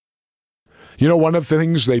You know, one of the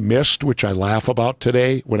things they missed, which I laugh about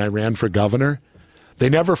today when I ran for governor, they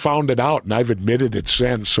never found it out, and I've admitted it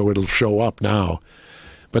since, so it'll show up now.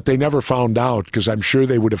 But they never found out, because I'm sure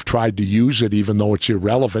they would have tried to use it even though it's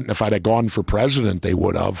irrelevant. And if I'd have gone for president, they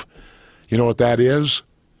would have. You know what that is?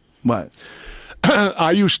 What?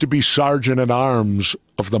 I used to be sergeant at arms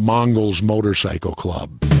of the Mongols Motorcycle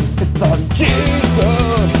Club. It's on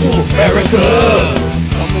Jacob to America.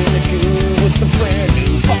 Coming at you with the brand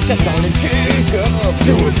new podcast on Jacob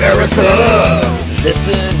to America.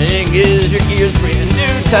 Listening is your ears brand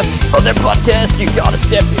new test on their podcast. You gotta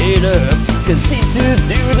step it up, cause these two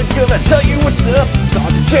dudes are gonna tell you what's up. It's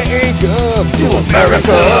on Jacob to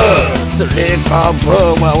America. So lick my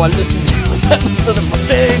bro while I listen to an episode of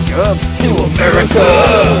Jacob to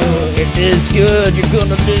America. It is good, you're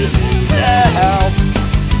gonna listen now.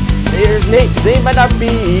 Their name, they might not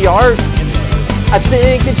be Art. I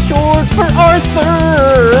think it's short for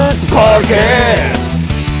Arthur. It's a podcast.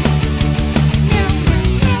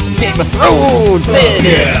 Game of Thrones did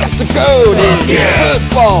it. Mexico did it.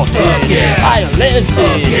 Football did it. Violence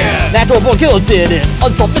did it. Natural Born Killers did it.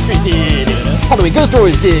 Unsolved Mysteries did it. Halloween Ghost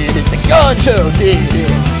Stories did it. The Gun Show did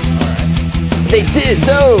it. They did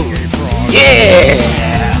those.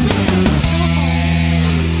 Yeah.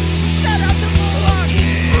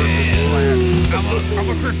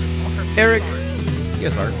 Eric,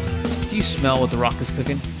 yes, Art. Do you smell what the Rock is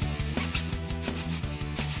cooking?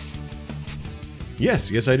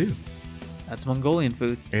 Yes, I do. That's Mongolian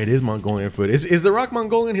food. It is Mongolian food. Is The Rock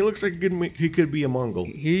Mongolian? He looks like he could be a Mongol.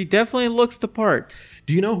 He definitely looks the part.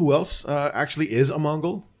 Do you know who else actually is a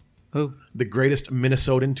Mongol? Who? The greatest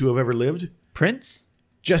Minnesotan to have ever lived? Prince?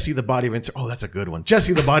 Jesse the Body Ventura. Oh, that's a good one.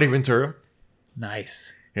 Jesse the Body Ventura.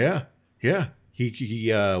 Nice. Yeah.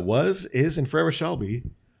 He was, is, and forever shall be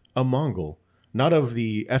a Mongol. Not of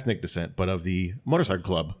the ethnic descent, but of the motorcycle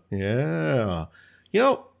club. Yeah. You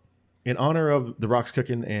know, in honor of The Rock's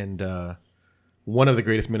cooking and one of the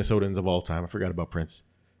greatest Minnesotans of all time, I forgot about Prince,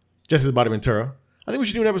 Jesse the Body Ventura, I think we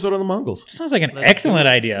should do an episode on the Mongols. Sounds like an excellent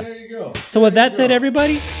idea. There you go. So with that said,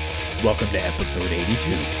 everybody, welcome to episode 82,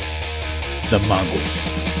 The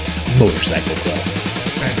Mongols Motorcycle Club.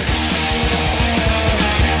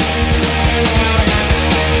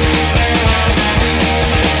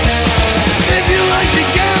 If you like to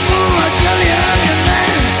gamble, I tell you I'm your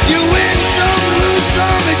man. You win some, lose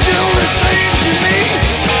some, it's all the same to me.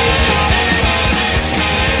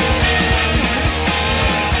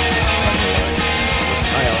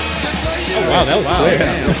 Oh, wow, that was quick.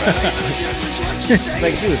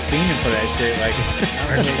 Like she was fiending for that shit. Like,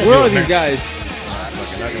 Where are you guys?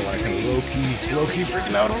 I'm not gonna lie, kind of low-key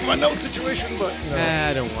freaking out on my note situation, but you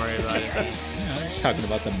know. Don't worry about it. talking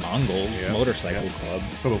about the Mongols Motorcycle Club.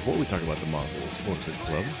 But before we talk about the Mongols Motorcycle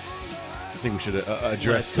Club, I think we should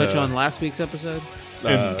address... touch on last week's episode?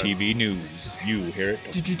 MTV News. You hear it.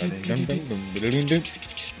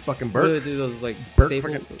 Fucking Burke. Those like Burke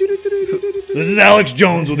staples. This is Alex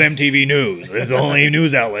Jones with MTV News. This is the only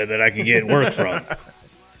news outlet that I can get work from.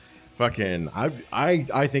 Fucking,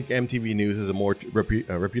 I think MTV News is a more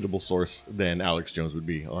reputable source than Alex Jones would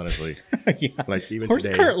be, honestly. Yeah. Like even Where's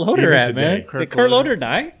today. Kurt Loder even at, today. man? Did Kurt Loder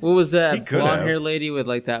die? What was He that could blonde have. hair lady with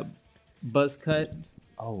like that buzz cut?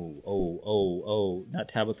 Oh! Not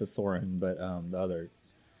Tabitha Soren, but the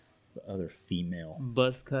other female.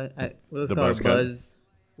 Buzz cut. What's The called buzz cut. Buzz?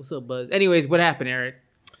 What's up, Buzz? Anyways, what happened, Eric?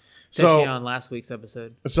 So- Touching on last week's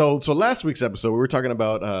episode. So last week's episode, we were talking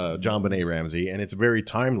about John Benet Ramsey, and it's very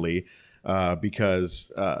timely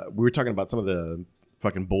because we were talking about some of the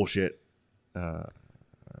fucking bullshit. That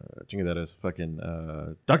is fucking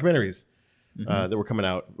documentaries that were coming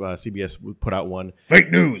out. CBS put out one. Fake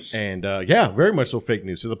news. And yeah, very much so fake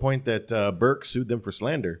news, to the point that Burke sued them for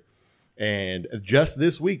slander. And just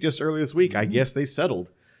early this week, I guess they settled.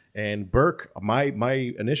 And Burke,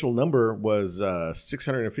 my initial number was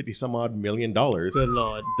 $650 some odd million. Good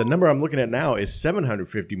Lord. The number I'm looking at now is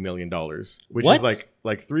 $750 million, which What? is like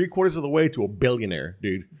 3/4 of the way to a billionaire,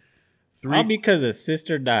 dude. All because his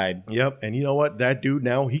sister died. Yep. And you know what? That dude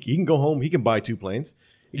now, he can go home. He can buy 2 planes.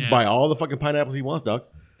 He can buy all the fucking pineapples he wants, Doc.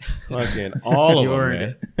 Fucking all of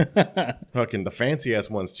them, man. Fucking the fancy ass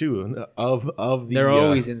ones too. Of the They're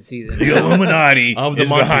always in season. The Illuminati Of the is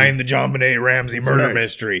Monty. behind the John Benet Ramsey That's murder right.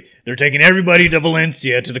 mystery. They're taking everybody to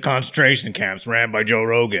Valencia to the concentration camps ran by Joe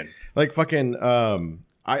Rogan. like fucking.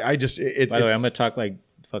 I just By the way, I'm going to talk like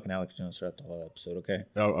fucking Alex Jones throughout the whole episode, okay?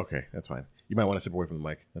 Oh, okay, that's fine. You might want to step away from the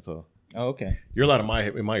mic. That's all. Oh, okay. You're allowed in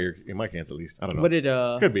my ear, in my cans at least. I don't know. What did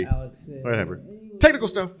Could be. Alex say? Whatever. Technical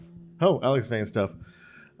stuff. Oh, Alex is saying stuff.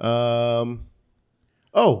 Alex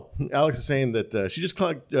is saying that she just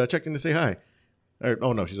checked in to say hi.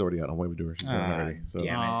 Oh no, she's already out. I'm waving to her. She's not ready. So.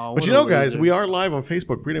 Damn it. Oh, But what you a know, guys, loser. we are live on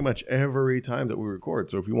Facebook pretty much every time that we record.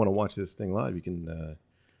 So if you want to watch this thing live, you can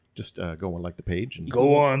just go and like the page and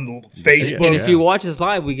Go on see Facebook. it. And Yeah. if you watch us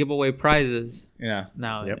live, we give away prizes. Yeah.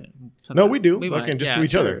 Now, Yep. sometimes No, we do. might. Fucking just Yeah, to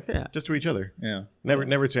each sure. other. Yeah. Just to each other. Yeah.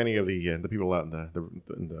 Never to any of the people out in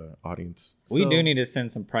the audience. We So- do need to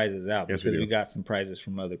send some prizes out Yes, we because do. we got some prizes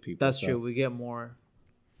from other people. That's so. true. We get more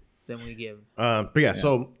than we give. But yeah,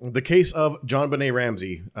 so the case of John Benet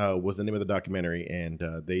Ramsey was the name of the documentary, and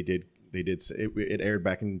it aired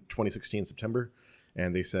back in 2016 September,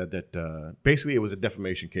 and they said that basically it was a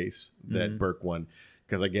defamation case that Burke won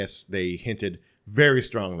because I guess they hinted very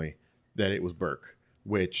strongly that it was Burke.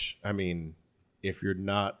 Which, I mean, if you're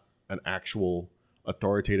not an actual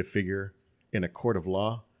authoritative figure in a court of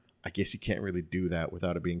law, I guess you can't really do that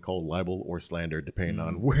without it being called libel or slander, depending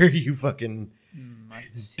on where you fucking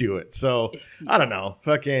do it. So I don't know.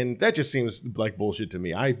 Fucking that just seems like bullshit to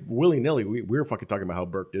me. I willy-nilly we were fucking talking about how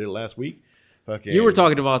Burke did it last week. Fucking You were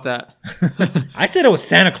talking about that. I said it was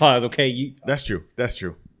Santa Claus. Okay, That's true.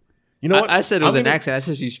 You know what? I said it was I'm an gonna- accident. I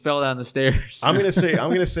said she fell down the stairs. I'm gonna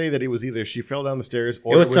say that it was either she fell down the stairs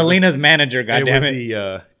or it was Selena's the, manager. it God was damn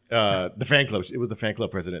it! the fan club. It was the fan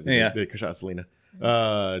club president. Yeah. That shot Selena.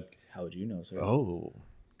 How would you know, sir? Oh,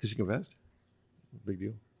 because she confessed. Big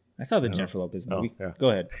deal. I saw the Jennifer Lopez movie. yeah. Go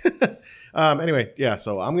ahead. Anyway, yeah.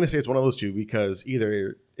 So I'm gonna say it's one of those two because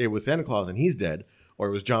either it was Santa Claus and he's dead, or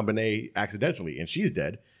it was John Benet accidentally and she's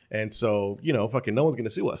dead. And so fucking no one's gonna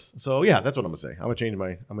sue us. So yeah, that's what I'm gonna say. I'm gonna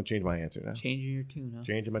change my answer now. Changing your tune, huh?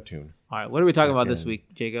 Changing my tune. All right, what are we talking about this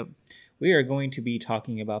week, Jacob? We are going to be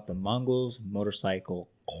talking about the Mongols Motorcycle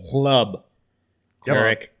Club, Yep.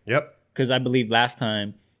 Eric. Yep. Because I believe last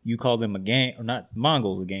time you called them a gang, or not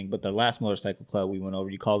Mongols a gang, but the last motorcycle club we went over,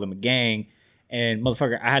 you called them a gang. And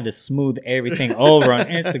motherfucker, I had to smooth everything over on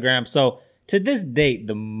Instagram. So to this date,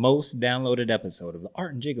 the most downloaded episode of the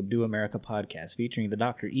Art and Jacob Do America podcast featuring the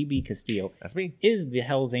Dr. E.B. Castillo That's me. is the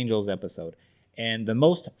Hells Angels episode. And the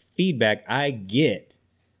most feedback I get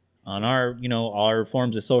on our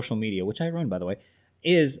forms of social media, which I run, by the way,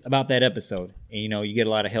 is about that episode. And, you get a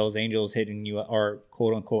lot of Hells Angels hitting you up, or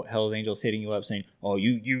quote unquote Hells Angels hitting you up saying, oh,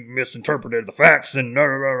 you misinterpreted the facts and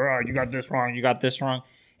you got this wrong, you got this wrong.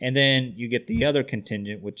 And then you get the other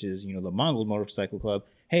contingent, which is, the Mongol Motorcycle Club.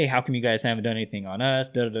 Hey, how come you guys haven't done anything on us?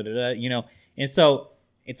 And so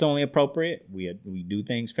it's only appropriate. We do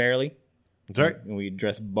things fairly. That's right. And we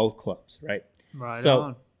address both clubs, right? Right So-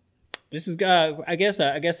 on. This is, I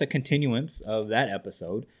guess a continuance of that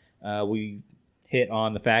episode. We hit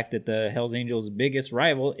on the fact that the Hells Angels' biggest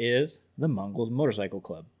rival is the Mongols Motorcycle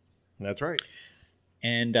Club. That's right.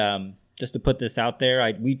 And just to put this out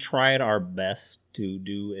there, we tried our best to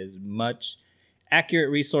do as much accurate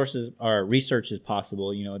research as possible.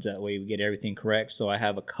 That way we get everything correct. So I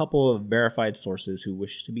have a couple of verified sources who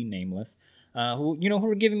wish to be nameless, who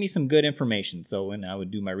are giving me some good information. So when I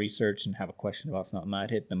would do my research and have a question about something,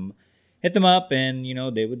 I'd hit them up, and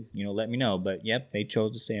they would let me know. But yep, they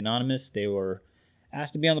chose to stay anonymous. They were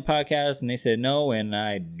asked to be on the podcast, and they said no, and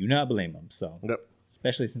I do not blame them. So Yep.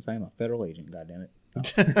 especially since I am a federal agent. God damn it.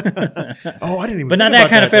 Oh, I didn't even. But not think that about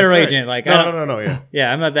kind of That's federal right. agent. Like, no. Yeah.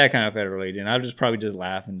 Yeah, I'm not that kind of federal agent. I'll just probably just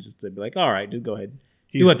laugh and just be like, all right, just go ahead.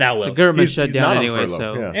 Do it that The way. government He's- shut he's down not on anyway, furlough,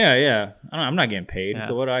 so yeah. Yeah. I'm not getting paid, Yeah.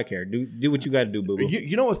 so what do I care? Do what you got to do, boo boo.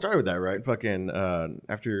 You know what started with that, right? Fucking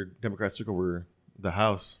after Democrats took over the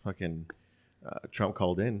House, fucking Trump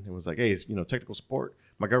called in and was like, "Hey, it's, technical support.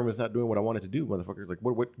 My government's not doing what I wanted to do." Motherfuckers, like,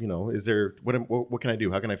 what, is there? What can I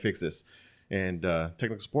do? How can I fix this? And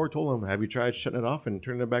technical support told him, "Have you tried shutting it off and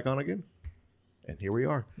turning it back on again?" And here we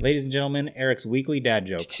are. Ladies and gentlemen, Eric's weekly dad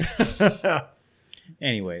jokes.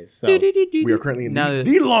 Anyways, so We are currently in Now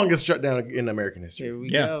the longest shutdown in American history. here we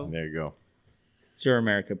Yeah. go. There you go. it's your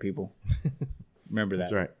America, people. Remember that.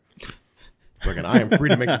 That's right. Fucking, I am free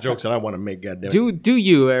to make the jokes that I want to make. Goddamn. Do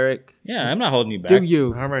you, Eric? Yeah, I'm not holding you back. Do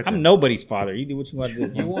you? All right. I'm then. nobody's father. You do what you want to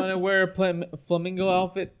do. You want to wear a flamingo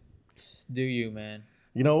outfit? Do you, man?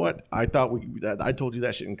 You know what? I thought I told you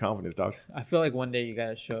that shit in confidence, dog. I feel like one day you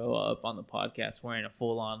gotta show up on the podcast wearing a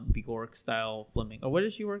full-on Bjork style flamingo. What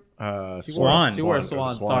did she wear? Swan. She wore a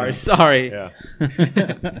Swan. swan. Sorry. Yeah.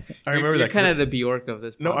 I remember You're that. kind of the Bjork of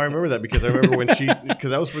this. No, I remember podcast. that because I remember when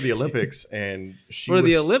because that was for the Olympics and she For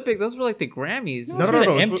the was- Olympics, that's for like the Grammys. No, For no, the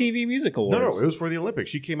no, it was for- MTV Music Awards. No, it was for the Olympics.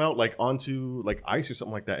 She came out like onto like ice or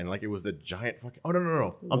something like that, and like it was the giant fucking. Oh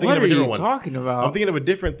no! I'm thinking What of are a different you one. talking about? I'm thinking of a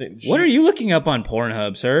different thing. What are you looking up on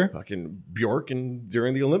Pornhub, sir? Fucking Bjork and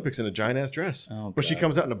during the Olympics in a giant ass dress. Oh, but she God.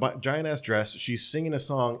 comes out in a giant ass dress. She's singing a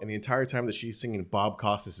song, and the entire time that she's singing, Bob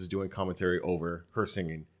Costas is doing commentary over her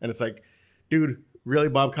singing, and it's like, dude, really,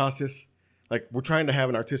 Bob Costas? Like, we're trying to have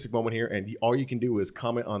an artistic moment here, and all you can do is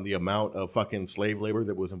comment on the amount of fucking slave labor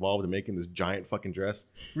that was involved in making this giant fucking dress.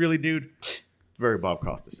 Really, dude? Very Bob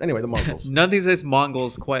Costas. Anyway, the Mongols. None of these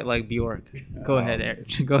Mongols quite like Bjork. Go ahead, Eric.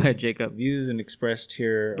 Go ahead, Jacob. Views and expressed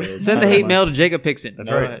here. Send the hate mail to Jacob Pixon. That's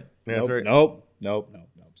Go right. ahead. Yeah, that's right. Nope.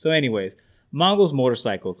 So, anyways, Mongols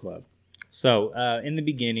Motorcycle Club. So, in the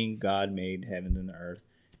beginning, God made heaven and the earth,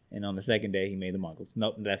 and on the second day, He made the Mongols.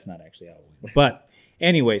 Nope, that's not actually how it went. But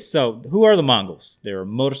anyway, so who are the Mongols? They're a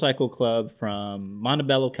motorcycle club from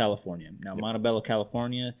Montebello, California. Now, Montebello,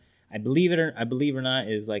 California, I believe it or not,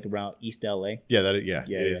 is like around East LA. Yeah, Yeah,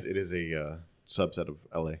 it is a subset of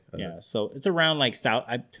LA. Yeah, so it's around like South.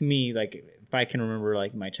 To me, like if I can remember,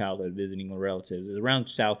 like my childhood visiting relatives, it's around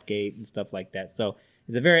Southgate and stuff like that. So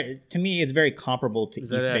it's it's very comparable to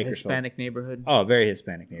Is East that a Bakersfield. Hispanic neighborhood? Oh, very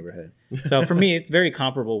Hispanic neighborhood. So for me, it's very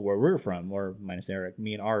comparable where we're from, or minus Eric,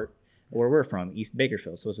 me and Art, where we're from, East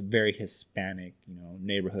Bakersfield. So it's a very Hispanic,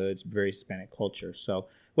 neighborhood, very Hispanic culture. So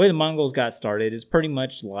the way the Mongols got started is pretty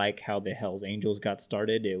much like how the Hells Angels got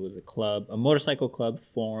started. It was a motorcycle club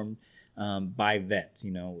formed by vets.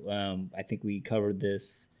 I think we covered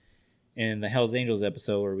this in the Hells Angels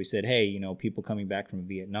episode where we said, hey, people coming back from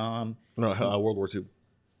Vietnam. No, World War II.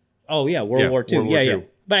 Oh, yeah, World War II. World War Yeah. II.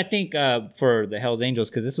 But I think for the Hells Angels,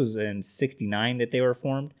 because this was in 1969 that they were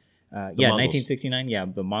formed. Mongols. 1969. Yeah,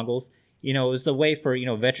 the Mongols. It was the way for,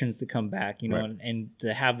 veterans to come back, Right. and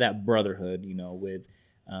to have that brotherhood,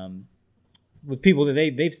 with people that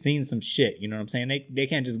they've seen some shit. You know what I'm saying? They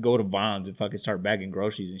can't just go to Vons and fucking start bagging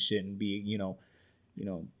groceries and shit and be,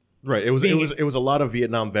 Right. It was a lot of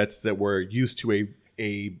Vietnam vets that were used to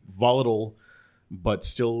a volatile but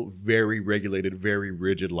still very regulated, very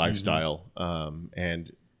rigid lifestyle,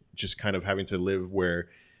 and just kind of having to live where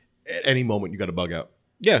at any moment you got to bug out.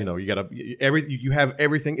 Yeah. You have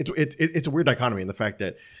everything. It's a weird dichotomy in the fact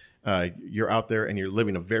that you're out there and you're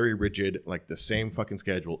living a very rigid, like the same fucking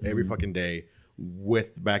schedule every fucking day,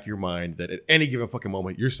 with the back of your mind that at any given fucking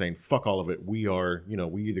moment you're saying fuck all of it. We are,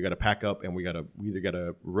 we either got to pack up and we either got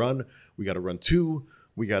to run, we got to run two,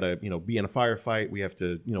 we got to, be in a firefight, we have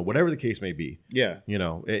to, whatever the case may be. Yeah.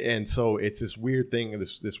 And so it's this weird thing,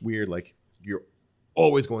 this weird, like, you're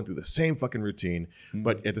always going through the same fucking routine,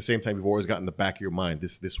 but at the same time you've always got in the back of your mind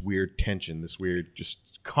this weird tension, this weird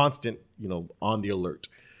just constant, on the alert.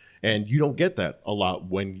 And you don't get that a lot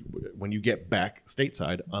when you get back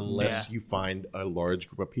stateside, unless you find a large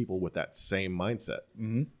group of people with that same mindset.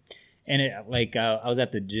 Mm-hmm. And I was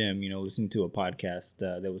at the gym, listening to a podcast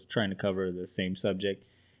that was trying to cover the same subject,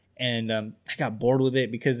 and I got bored with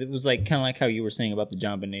it because it was like kind of like how you were saying about the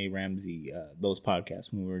JonBenet Ramsey those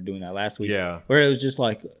podcasts when we were doing that last week, where it was just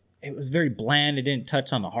like it was very bland. It didn't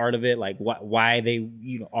touch on the heart of it, like why they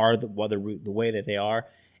are the way that they are.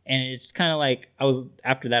 And it's kind of like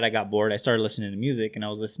after that I got bored. I started listening to music, and I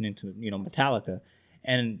was listening to Metallica,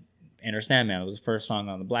 and Enter Sandman was the first song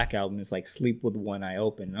on the Black Album. It's like Sleep with One Eye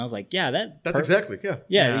Open, and I was like, yeah, that's exactly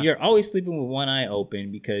yeah. You're always sleeping with one eye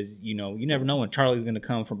open because you never know when Charlie's gonna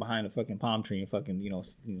come from behind a fucking palm tree and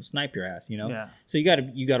fucking snipe your ass. Yeah. So you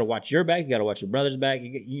gotta watch your back. You gotta watch your brother's back.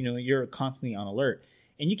 You're constantly on alert.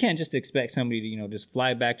 And you can't just expect somebody to, just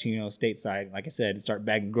fly back to, stateside, like I said, and start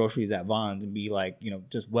bagging groceries at Vons and be like,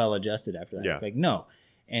 just well adjusted after that. Yeah. Like, no.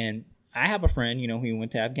 And I have a friend, who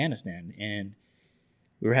went to Afghanistan, and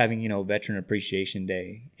we were having, Veteran Appreciation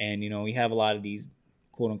Day. And, we have a lot of these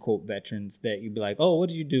quote unquote veterans that you'd be like, oh, what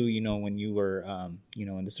did you do, when you were,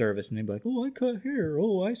 in the service? And they'd be like, oh, I cut hair.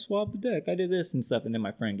 Oh, I swabbed the deck. I did this and stuff. And then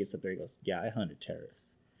my friend gets up there and goes, yeah, I hunted terrorists.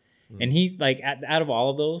 And he's like, out of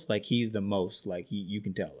all of those, like he's the most, like you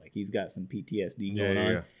can tell, like he's got some PTSD going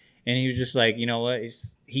on. Yeah. And he was just like, you know what?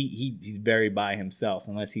 He's very by himself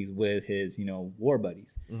unless he's with his, war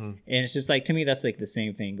buddies. Mm-hmm. And it's just like, to me, that's like the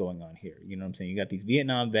same thing going on here. You know what I'm saying? You got these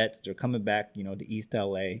Vietnam vets. They're coming back, to East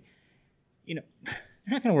LA.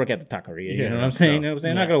 They're not going to work at the taqueria. You know what I'm saying?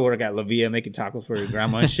 They're not going to work at La Villa making tacos for your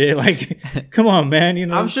grandma and shit. Like, come on,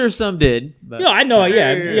 man. I'm sure some did. But no, I know.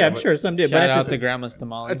 Yeah, I'm sure some did. Shout out to Grandma's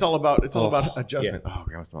Tamales. It's all about adjustment. Yeah. Oh,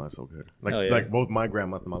 Grandma's Tamales is so good. Like both my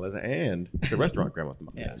Grandma's Tamales and the restaurant Grandma's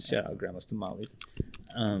Tamales. Yeah, shout out Grandma's Tamales.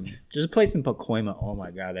 There's a place in Pacoima. Oh my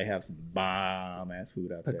God, they have some bomb ass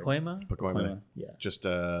food out there. Pacoima? Yeah. Just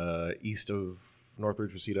east of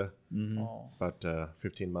Northridge, Reseda. Mm-hmm. About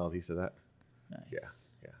 15 miles east of that. Nice. Yeah.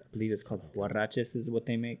 I believe it's called huaraches is what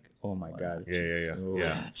they make. Oh my God.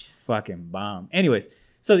 Yeah. It's fucking bomb. Anyways,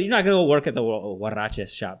 so you're not gonna go work at the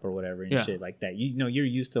huaraches shop or whatever and shit like that. You're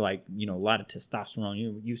used to like, a lot of testosterone.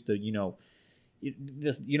 You're used to,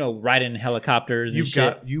 riding helicopters and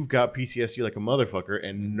shit. You've got PTSD like a motherfucker,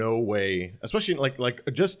 and no way, especially like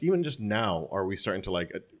just now, are we starting to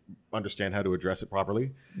like understand how to address it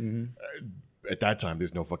properly? At that time,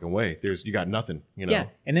 there's no fucking way. You got nothing, you know. Yeah,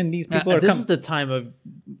 and then these people This is the time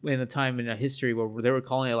in history where they were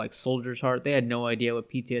calling it like soldier's heart. They had no idea what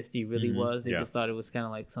PTSD really was. They just thought it was kind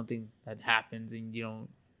of like something that happens and you don't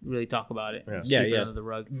really talk about it. Yeah. Sweep it under the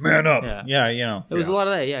rug. Man up. Yeah, There was a lot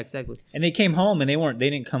of that. Yeah, exactly. And they came home and they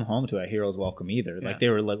didn't come home to a hero's welcome either. Like they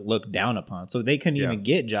were looked down upon. So they couldn't even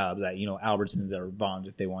get jobs at, Albertsons or Vons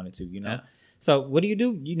if they wanted to, Yeah. So what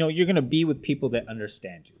do? You're going to be with people that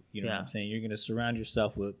understand you. You know what I'm saying? You're going to surround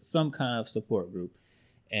yourself with some kind of support group.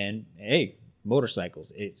 And hey,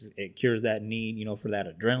 motorcycles, it cures that need, for that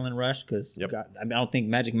adrenaline rush. Because I don't think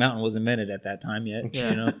Magic Mountain was invented at that time yet.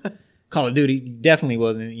 Yeah. Call of Duty definitely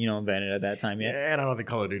wasn't, invented at that time yet. And I don't think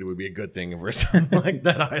Call of Duty would be a good thing for something like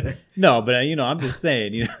that either. No, but I'm just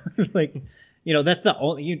saying, like, that's the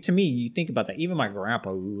only. To me, you think about that. Even my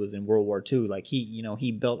grandpa, who was in World War II, like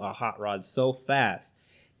he built a hot rod so fast,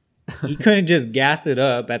 he couldn't just gas it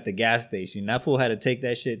up at the gas station. That fool had to take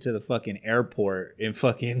that shit to the fucking airport and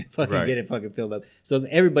fucking get it fucking filled up. So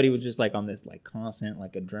everybody was just like on this like constant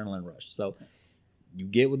like adrenaline rush. So you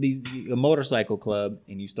get with a motorcycle club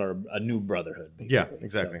and you start a new brotherhood. Basically. Yeah,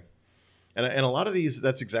 exactly. So. And a lot of these,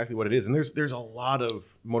 that's exactly what it is. And there's a lot of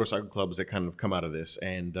motorcycle clubs that kind of come out of this,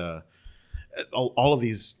 and all of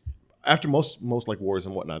these, after most like wars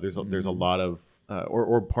and whatnot, there's a lot of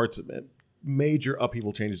or parts of it, major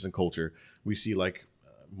upheaval changes in culture. We see like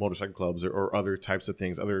motorcycle clubs or other types of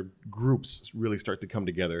things, other groups really start to come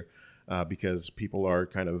together because people are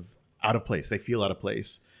kind of out of place. They feel out of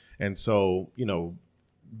place. And so,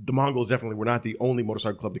 the Mongols definitely were not the only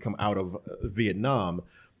motorcycle club to come out of Vietnam,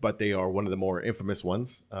 but they are one of the more infamous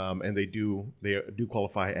ones. And they do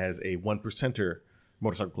qualify as a 1%er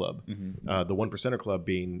motorcycle club. The 1%er club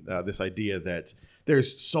being this idea that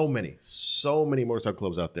there's so many motorcycle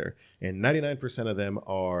clubs out there, and 99% of them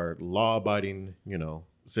are law-abiding,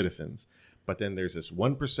 citizens. But then there's this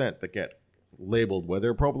 1% that get labeled,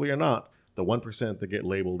 whether appropriately or not, the 1% that get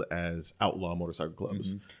labeled as outlaw motorcycle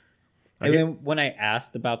clubs. And then when I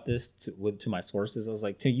asked about this to my sources, I was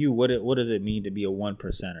like, to you, what does it mean to be a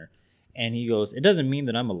 1%er? And he goes, it doesn't mean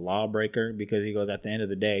that I'm a lawbreaker, because he goes, at the end of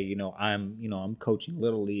the day, I'm coaching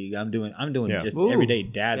Little League. I'm doing just everyday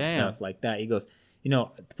dad stuff like that. He goes,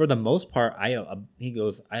 for the most part, I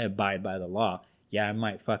abide by the law. Yeah, I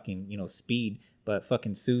might fucking, speed, but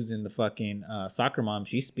fucking Susan, the fucking soccer mom,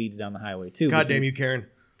 she speeds down the highway too. Goddamn you, Karen.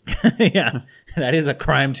 Yeah, that is a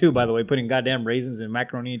crime too, by the way, putting goddamn raisins in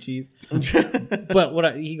macaroni and cheese.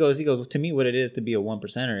 But he goes, to me, what it is to be a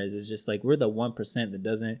 1%er is just like, we're the 1% that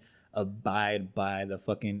doesn't abide by the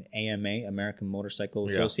fucking AMA, American Motorcycle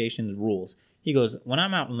Association's rules. He goes, when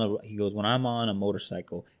I'm on a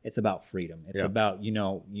motorcycle, it's about freedom. It's about,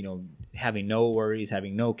 having no worries,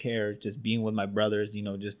 having no care, just being with my brothers,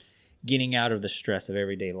 just getting out of the stress of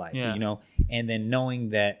everyday life, and then knowing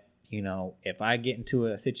that, if I get into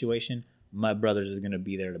a situation, my brothers are going to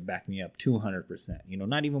be there to back me up 200%,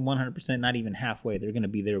 not even 100%, not even halfway. They're going to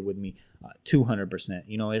be there with me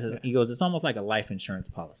 200%. He goes, it's almost like a life insurance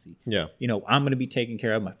policy. Yeah. I'm going to be taken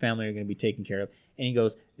care of. My family are going to be taken care of. And he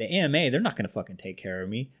goes, the AMA, they're not going to fucking take care of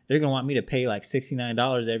me. They're going to want me to pay like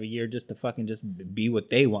 $69 every year just to fucking just be what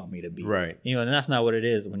they want me to be. Right. And that's not what it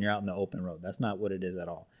is when you're out in the open road. That's not what it is at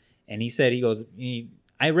all. And he said,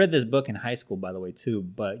 I read this book in high school, by the way, too,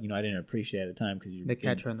 but, I didn't appreciate it at the time because The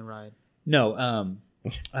Catcher in the Rye. No,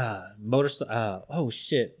 The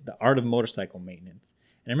Art of Motorcycle Maintenance.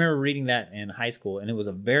 And I remember reading that in high school, and it was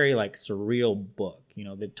a very like surreal book.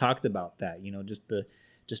 That talked about that.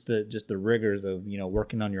 Just the rigors of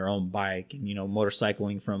working on your own bike and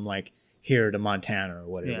motorcycling from like here to Montana or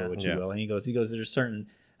whatever, you will. And he goes, there's a certain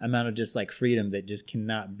amount of just like freedom that just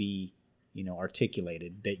cannot be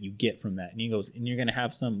articulated that you get from that. And he goes, and you're gonna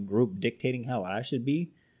have some group dictating how I should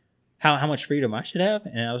be. How much freedom I should have.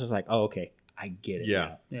 And I was just like, oh, okay, I get it.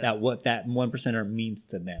 Yeah. That what that 1%er means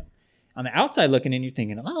to them. On the outside looking in, you're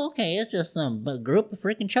thinking, oh, okay, it's just some group of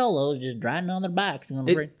freaking cholos just driving on their bikes.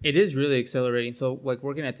 It is really accelerating. So, like,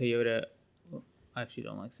 working at Toyota, I actually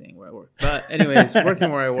don't like saying where I work. But anyways,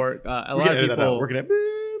 working where I work, a lot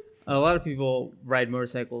of people ride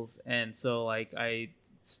motorcycles. And so, like,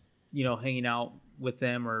 hanging out with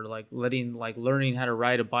them or, like, learning how to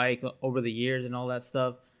ride a bike over the years and all that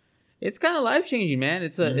stuff. It's kind of life-changing, man.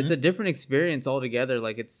 It's a different experience altogether.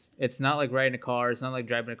 Like it's not like riding a car. It's not like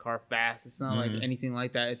driving a car fast. It's not like anything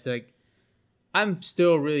like that. It's like I'm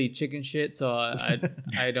still really chicken shit, so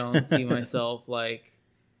I don't see myself like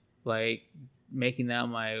making that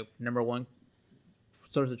my number one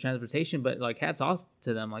source of transportation, but like hats off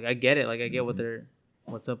to them. Like I get it. Like I get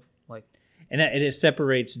what's up. Like, and it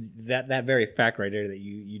separates that very fact right there that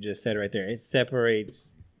you just said right there. It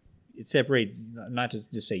separates not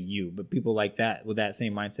just say you, but people like that with that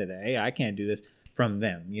same mindset that, hey, I can't do this, from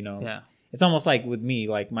them, you know? Yeah. It's almost like with me,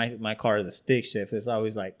 like my car is a stick shift. It's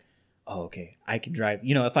always like, oh, okay, I can drive.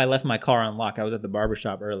 You know, if I left my car unlocked, I was at the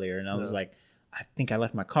barbershop earlier and I was like, I think I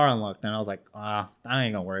left my car unlocked. And I was like, I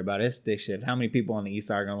ain't gonna worry about it. It's stick shift. How many people on the east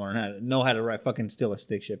side are gonna know how to fucking steal a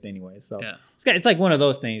stick shift anyway? So it's like one of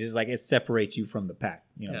those things. It's like it separates you from the pack,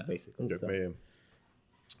 you know, basically. Okay,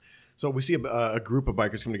 so we see a group of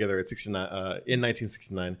bikers come together at 69 in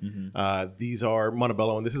 1969. These are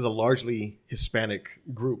Montebello, and this is a largely Hispanic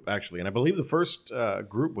group, actually. And I believe the first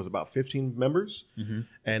group was about 15 members,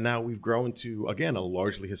 and now we've grown to, again, a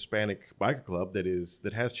largely Hispanic biker club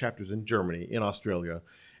that has chapters in Germany, in Australia.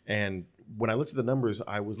 And when I looked at the numbers,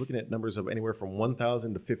 I was looking at numbers of anywhere from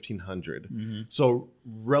 1,000 to 1,500. So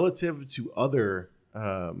relative to other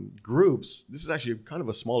groups, this is actually kind of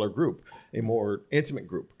a smaller group, a more intimate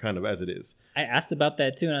group, kind of, as it is. I asked about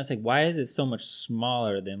that too, and I was like, why is it so much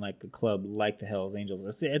smaller than like a club like the Hells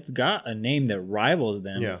Angels? It's got a name that rivals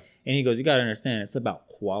them. And he goes, you got to understand, it's about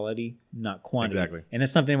quality, not quantity. Exactly. And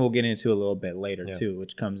it's something we'll get into a little bit later too,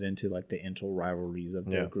 which comes into like the inter-rivalries of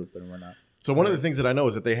the group and whatnot. So one of the things that I know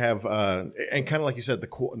is that they have, and kind of like you said, the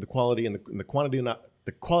quality and the quantity, not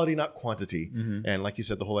the quality, not quantity. And like you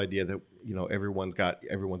said, the whole idea that, you know, everyone's got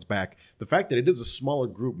everyone's back. The fact that it is a smaller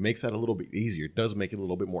group makes that a little bit easier. It does make it a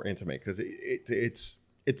little bit more intimate because it's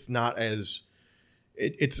not as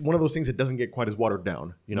it's one of those things that doesn't get quite as watered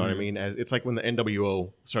down. You know what I mean? As it's like when the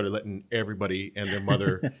NWO started letting everybody and their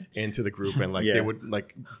mother into the group, and like they would,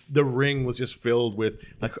 like, the ring was just filled with,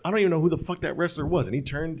 like, I don't even know who the fuck that wrestler was, and he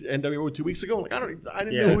turned NWO 2 weeks ago. Like I didn't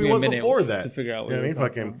know who he was before that. To figure out what I mean,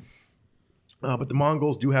 fucking. But the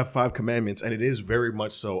Mongols do have 5 commandments, and it is very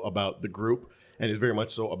much so about the group, and it's very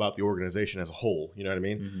much so about the organization as a whole. You know what I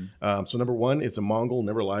mean? So number 1 is a Mongol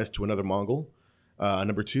never lies to another Mongol.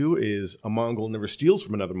 Number 2 is a Mongol never steals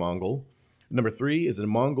from another Mongol. Number 3 is a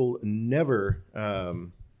Mongol never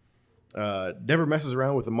messes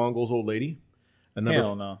around with a Mongol's old lady. And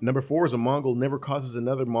number 4 is a Mongol never causes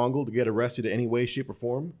another Mongol to get arrested in any way, shape, or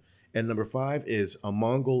form. And number 5 is a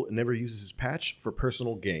Mongol never uses his patch for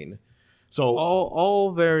personal gain. So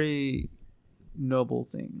all very noble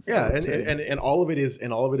things. Yeah, and all of it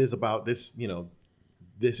is about this. You know,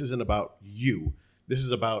 this isn't about you. This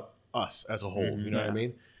is about us as a whole. You know what I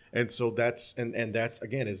mean? And so that's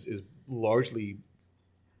again is largely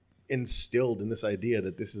instilled in this idea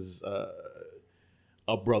that this is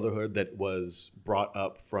a brotherhood that was brought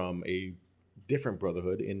up from a different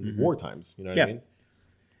brotherhood in war times. You know what I mean?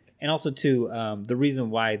 And also too, the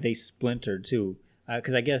reason why they splintered too.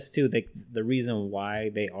 Because I guess, too, the reason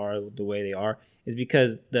why they are the way they are is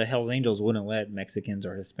because the Hells Angels wouldn't let Mexicans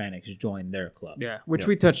or Hispanics join their club. Yeah, which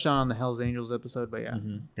we touched on the Hells Angels episode, but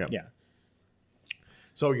yeah.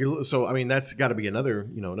 So I mean, that's got to be another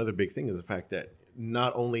big thing is the fact that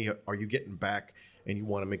not only are you getting back and you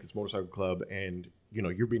want to make this motorcycle club and, you know,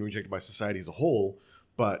 you're being rejected by society as a whole,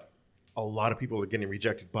 but a lot of people are getting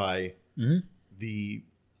rejected by the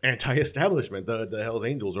anti-establishment, the Hells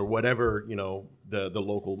Angels, or whatever, you know, the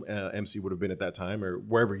local MC would have been at that time, or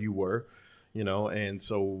wherever you were, you know. And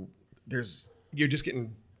so you're just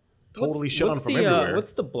getting totally shut on from everywhere.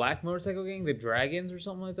 What's the black motorcycle gang? The Dragons or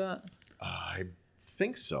something like that? I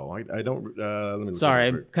think so. I don't. Let me Sorry,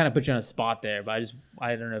 I kind of put you on a spot there, but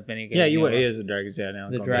I don't know if any. Yeah, it is the Dragons. Yeah, now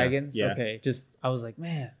the Dragons. Yeah. Okay, I was like,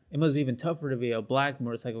 man, it must be even tougher to be a black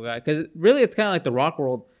motorcycle guy because really, it's kind of like the rock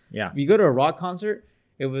world. Yeah, if you go to a rock concert,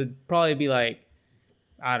 it would probably be like,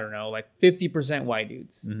 I don't know, like 50% white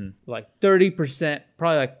dudes, like 30%,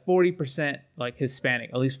 probably like 40% like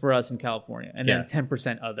Hispanic, at least for us in California, and then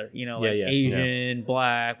 10% other, you know, like Asian,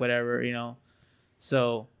 black, whatever, you know.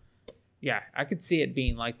 So, yeah, I could see it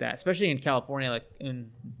being like that, especially in California. Like,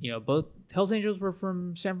 in, you know, both Hells Angels were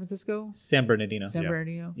from San Francisco, San Bernardino.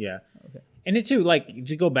 Yeah. Okay. And then too, like,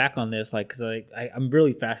 to go back on this, like, because I'm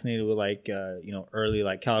really fascinated with, like, you know, early,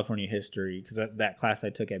 like, California history, because that class I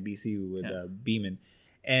took at BCU with Beeman,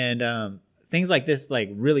 and things like this, like,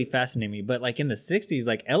 really fascinate me. But, like, in the 60s,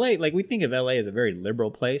 like, LA, like, we think of LA as a very liberal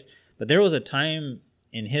place, but there was a time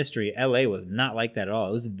in history LA was not like that at all.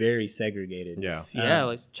 It was very segregated.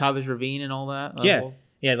 Like Chavez Ravine and all that.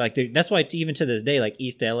 Yeah, like that's why even to this day, like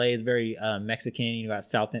East LA is very Mexican. You got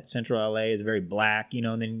South Central LA is very black. You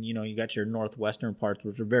know, and then, you know, you got your northwestern parts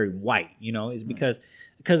which are very white. You know, is because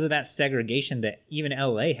of that segregation that even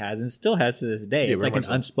LA has and still has to this day. It's like an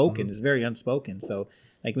unspoken. It's very unspoken. So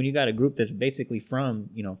like when you got a group that's basically from,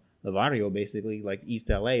 you know, the barrio, basically, like East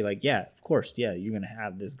LA, like, yeah, of course, yeah, you're going to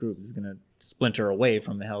have this group that's going to splinter away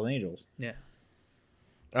from the Hells Angels. Yeah.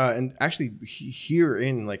 And actually, here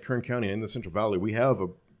in like Kern County, in the Central Valley, we have a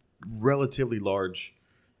relatively large,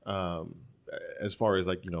 as far as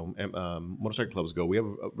like, you know, motorcycle clubs go, we have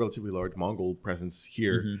a relatively large Mongol presence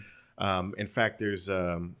here. Mm-hmm. In fact, there's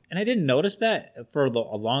and I didn't notice that for the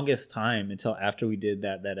longest time until after we did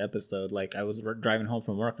that episode. Like I was driving home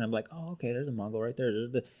from work and I'm like, oh, okay, there's a Mongol right there.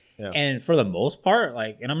 And for the most part,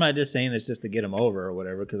 like, and I'm not just saying this just to get them over or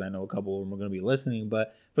whatever, because I know a couple of them are going to be listening,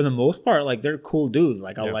 but for the most part, like, they're cool dudes.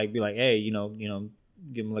 Like I'll like be like, hey, you know,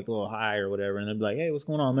 give them like a little hi or whatever, and they'll be like, hey, what's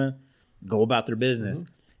going on, man? Go about their business.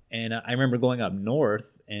 Mm-hmm. And I remember going up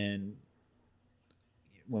north, and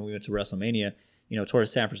when we went to WrestleMania, you know,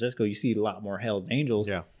 towards San Francisco, you see a lot more Hells Angels.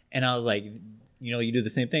 Yeah. And I was like, you know, you do the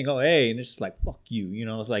same thing. Oh, hey. And it's just like, fuck you. You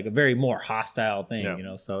know, it's like a very more hostile thing, you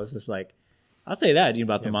know. So it's just like, I'll say that, you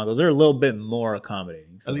know, about the Mongols. They're a little bit more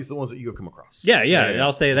accommodating. So. At least the ones that you have come across. Yeah.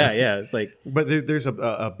 I'll say that. Yeah. It's like. But there's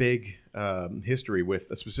a big history with,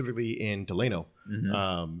 specifically in Delano.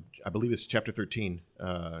 Mm-hmm. I believe it's chapter 13.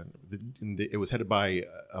 It was headed by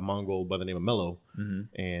a Mongol by the name of Mello.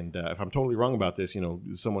 Mm-hmm. And if I'm totally wrong about this, you know,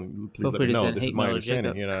 someone please let me know. This is my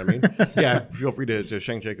understanding. You know what I mean? Yeah, feel free to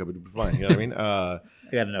shank Jacob. It'd be fine. You know what I mean? I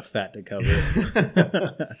got enough fat to cover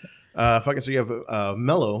it. So you have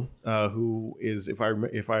Mello, who is, if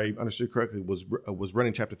I understood correctly, was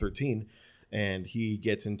running chapter 13, and he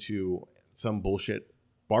gets into some bullshit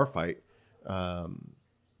bar fight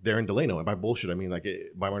there in Delano. And by bullshit, I mean, like,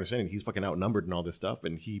 by my understanding, he's fucking outnumbered and all this stuff,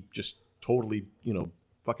 and he just totally, you know,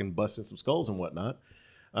 fucking busting some skulls and whatnot.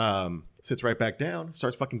 Sits right back down,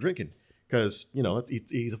 starts fucking drinking. Because, you know,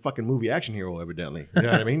 he's a fucking movie action hero, evidently. You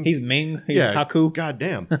know what I mean? He's Ming. He's Haku.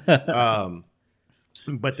 Goddamn.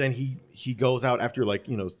 But then he goes out after, like,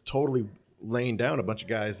 you know, totally laying down a bunch of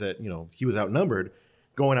guys that, you know, he was outnumbered.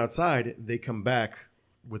 Going outside, they come back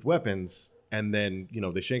with weapons, and then, you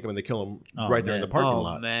know, they shank him and they kill him there in the parking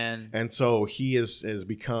lot. Man. And so he has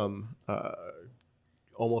become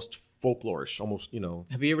almost folklorish, almost, you know.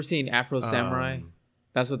 Have you ever seen Afro Samurai?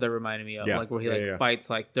 That's what that reminded me of. Yeah, like where he fights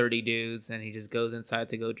like 30 dudes and he just goes inside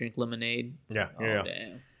to go drink lemonade. Yeah.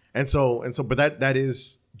 Damn. And so, but that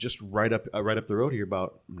is just right up the road here,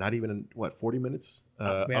 about not even 40 minutes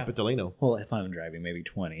up at Delano. Well, if I'm driving, maybe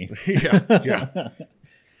 20. yeah.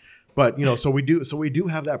 But, you know, so we do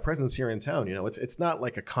have that presence here in town. You know, it's not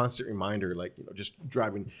like a constant reminder, like, you know, just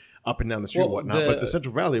driving up and down the street and whatnot. But the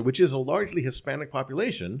Central Valley, which is a largely Hispanic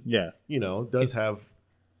population, you know, does have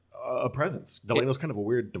a presence. Delano's kind of a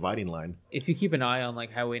weird dividing line. If you keep an eye on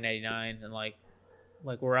like Highway 99 and like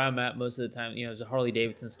where I'm at most of the time, you know, there's a Harley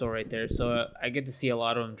Davidson store right there, so I get to see a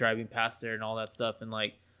lot of them driving past there and all that stuff, and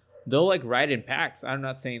like they'll like ride in packs. I'm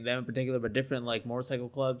not saying them in particular, but different like motorcycle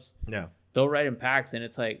clubs. Yeah, they'll ride in packs, and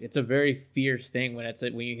it's like it's a very fierce thing when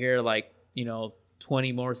when you hear like, you know,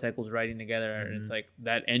 20 motorcycles riding together, and it's like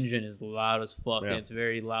that engine is loud as fuck, and it's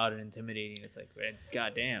very loud and intimidating. It's like, man,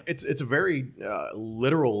 goddamn. It's a very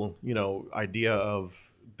literal, you know, idea of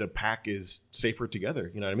the pack is safer together.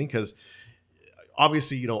 You know what I mean? Because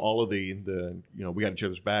obviously, you know, all of the you know, we got each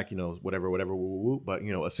other's back, you know, whatever, woo, woo, woo. But,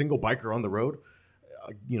 you know, a single biker on the road,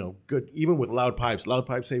 you know, good, even with loud pipes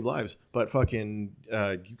save lives. But fucking,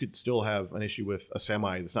 you could still have an issue with a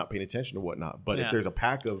semi that's not paying attention to whatnot. But if there's a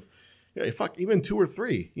pack of, even two or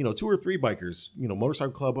three bikers, you know,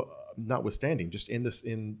 motorcycle club notwithstanding, just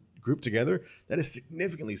in group together, that is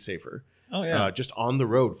significantly safer. Oh yeah, just on the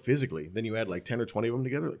road physically. Then you add like 10 or 20 of them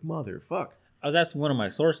together, like motherfuck. I was asking one of my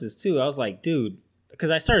sources too. I was like, dude, because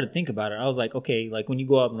I started to think about it. I was like, okay, like when you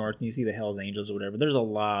go up north and you see the Hells Angels or whatever, there's a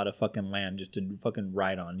lot of fucking land just to fucking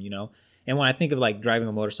ride on, you know. And when I think of like driving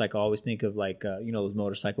a motorcycle, I always think of like you know, those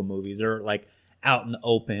motorcycle movies, or like out in the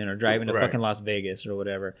open, or driving to fucking Las Vegas or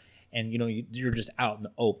whatever. And, you know, you're just out in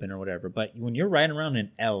the open or whatever. But when you're riding around in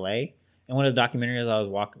L.A., and one of the documentaries I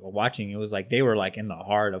was watching, it was like they were like in the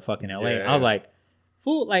heart of fucking L.A. Yeah. I was like,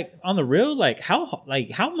 fool, like on the real, like how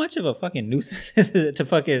much of a fucking nuisance is it to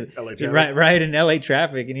fucking ride in L.A.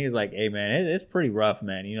 traffic? And he was like, hey, man, it's pretty rough,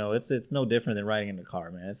 man. You know, it's no different than riding in the car,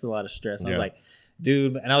 man. It's a lot of stress. I was like,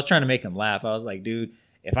 dude, and I was trying to make him laugh. I was like, dude,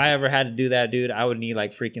 if I ever had to do that, dude, I would need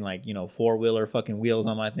like freaking like, you know, 4-wheeler fucking wheels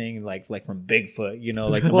on my thing, like from Bigfoot, you know,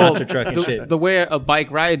 like the monster truck and shit. The way a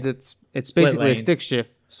bike rides, it's basically a stick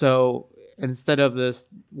shift. So instead of this,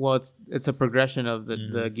 well, it's a progression of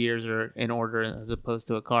the gears are in order as opposed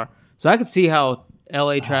to a car. So I could see how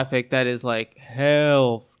LA traffic, that is like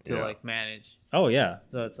hell to like manage. Oh yeah.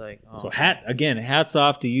 So it's like, so hats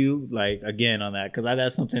off to you, like again on that, because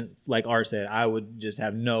that's something like Art said, I would just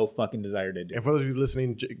have no fucking desire to do. And for those of you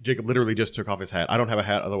listening, Jacob literally just took off his hat. I don't have a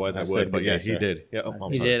hat, otherwise I would, but yeah, he did. Yeah,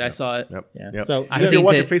 he did. I saw it. Yep. Yeah. Yep. So if you're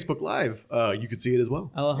watching Facebook Live, you could see it as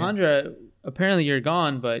well. Alejandra, apparently you're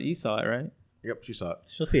gone, but you saw it, right? Yep, she saw it.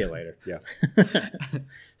 She'll see it later. Yeah.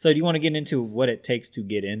 So do you want to get into what it takes to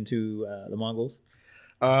get into the Mongols?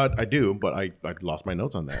 I do, but I lost my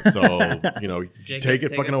notes on that. So, Jacob, take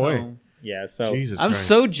it fucking away. home. Yeah, so Jesus I'm Christ.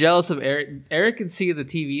 so jealous of Eric. Eric can see the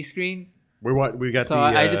TV screen. We got so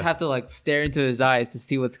I just have to like stare into his eyes to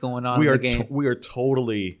see what's going on in the game. We are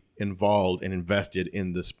totally involved and invested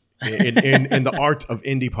in this in the art of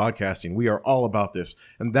indie podcasting. We are all about this,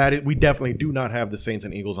 and we definitely do not have the Saints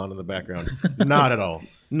and Eagles on in the background. Not at all.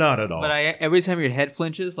 Not at all. But every time your head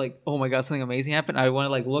flinches, like, oh my god, something amazing happened, I want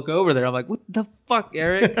to like look over there. I'm like, what the fuck,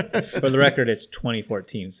 Eric? For the record, it's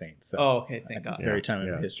 2014 Saints. So okay, thank God. It's very time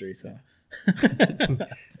in history. So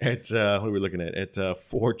it's what are we looking at? It's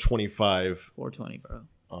 4:25. 4:20, bro.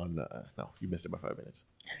 On no, you missed it by 5 minutes.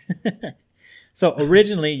 So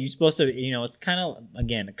originally, you're supposed to, it's kind of like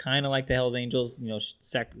the Hells Angels,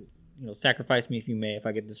 sacrifice me if you may, if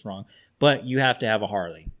I get this wrong, but you have to have a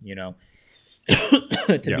Harley, be in the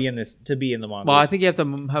Mongols. Well, I think you have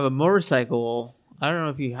to have a motorcycle. I don't know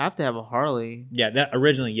if you have to have a Harley. Yeah, that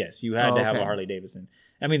originally, yes, you had to have a Harley Davidson.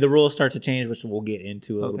 I mean, the rules start to change, which we'll get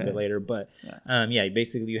into a little bit later, but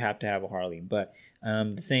basically you have to have a Harley. But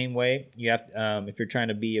the same way, you have if you're trying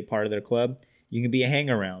to be a part of their club, you can be a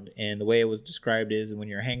hang-around. And the way it was described is when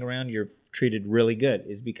you're a hang-around, you're treated really good,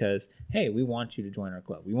 is because, hey, we want you to join our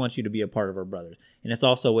club. We want you to be a part of our brothers. And it's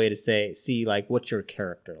also a way to see, like, what's your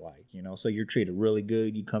character like, So you're treated really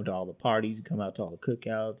good. You come to all the parties. You come out to all the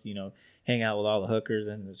cookouts, hang out with all the hookers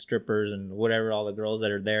and the strippers and whatever, all the girls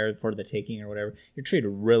that are there for the taking or whatever. You're treated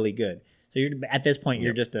really good. So at this point,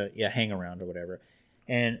 you're just a hang-around or whatever.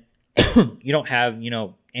 And you don't have,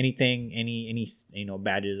 anything, any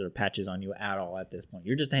badges or patches on you at all at this point.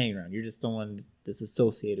 You're just hanging around. You're just someone that's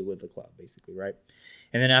associated with the club, basically, right?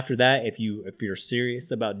 And then after that, if you're serious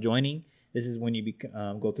about joining, this is when you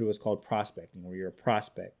go through what's called prospecting, where you're a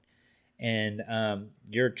prospect, and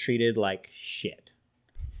you're treated like shit.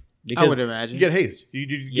 I would imagine. You get hazed.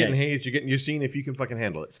 You're getting hazed. You're seeing if you can fucking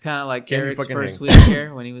handle it. It's kind of like Eric's first week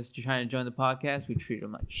here when he was trying to join the podcast. We treated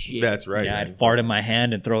him like shit. That's right. Yeah, I'd fart in my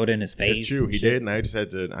hand and throw it in his face. It's true. He did, and I just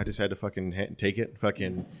had to fucking take it.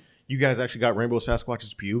 Fucking, you guys actually got Rainbow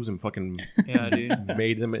Sasquatch's pubes and fucking dude,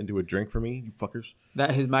 made them into a drink for me, you fuckers.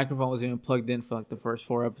 That his microphone was even plugged in for like the first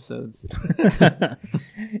 4 episodes.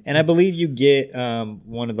 And I believe you get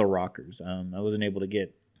one of the rockers. I wasn't able to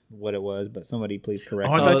get what it was, but somebody please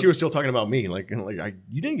correct me. I thought you were still talking about me. Like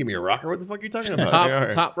you didn't give me a rocker. What the fuck are you talking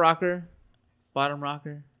about? Top rocker, bottom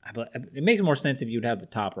rocker. It makes more sense if you'd have the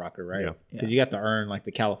top rocker, right? Because you have to earn like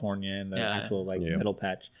the California and the actual middle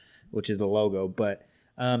patch, which is the logo. But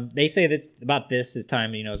they say this is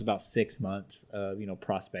time. It's about 6 months of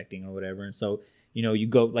prospecting or whatever, and so. You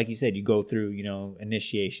go, like you said, you go through,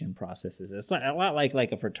 initiation processes. It's like a lot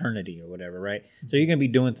like a fraternity or whatever, right? So you're going to be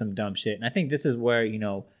doing some dumb shit. And I think this is where,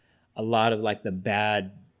 a lot of like the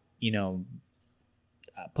bad,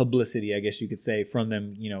 publicity, I guess you could say, from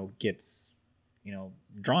them, gets,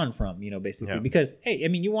 drawn from, basically. Because, hey, I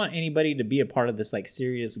mean, you want anybody to be a part of this like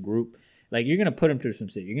serious group. Like you're going to put them through some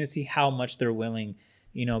shit. You're going to see how much they're willing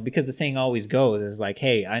because the saying always goes is like,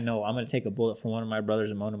 hey, I know I'm going to take a bullet from one of my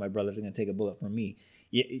brothers and one of my brothers are going to take a bullet from me.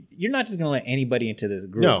 You're not just going to let anybody into this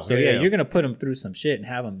group. No, so you're going to put them through some shit and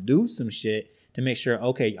have them do some shit to make sure,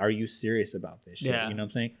 okay, are you serious about this shit? Yeah. You know what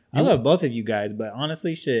I'm saying? I love both of you guys, but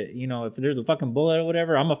honestly, shit, if there's a fucking bullet or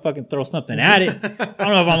whatever, I'm going to fucking throw something at it. I don't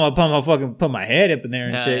know if I'm going to put my head up in there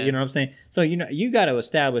and shit. You know what I'm saying? So, you got to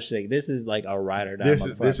establish like this is like a ride or die.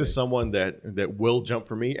 This is someone that will jump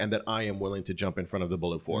for me and that I am willing to jump in front of the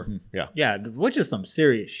bullet for. Mm-hmm. Yeah. Yeah, which is some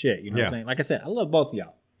serious shit. You know what I'm saying? Like I said, I love both of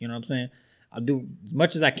y'all. You know what I'm saying? I'll do as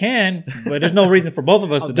much as I can, but there's no reason for both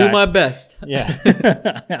of us to die. I'll do my best.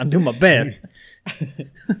 Yeah. I'll do my best.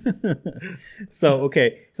 So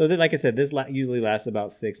like I said, this usually lasts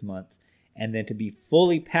about 6 months. And then to be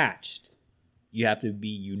fully patched, you have to be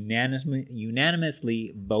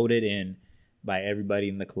unanimously voted in by everybody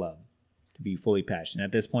in the club to be fully patched. And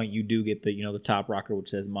at this point, you do get the top rocker, which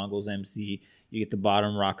says Mongols MC. You get the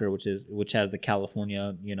bottom rocker, which has the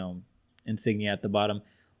California, insignia at the bottom.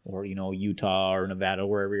 Or, Utah or Nevada,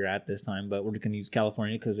 wherever you're at this time. But we're just going to use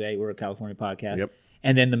California because, hey, we're a California podcast. Yep.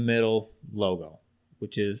 And then the middle logo,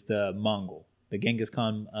 which is the Mongol, the Genghis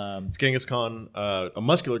Khan. It's Genghis Khan, a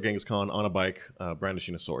muscular Genghis Khan on a bike,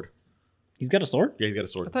 brandishing a sword. He's got a sword? Yeah, he's got a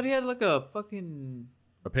sword. I thought he had like a fucking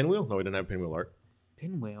A pinwheel? No, we didn't have pinwheel art.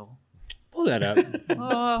 Pinwheel. Pull that up.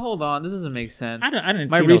 Hold on. This doesn't make sense. I didn't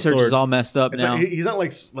My see research no sword. is all messed up It's now. like, he's not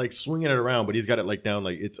like swinging it around, but he's got it like down,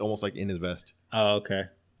 like it's almost like in his vest. Oh, okay.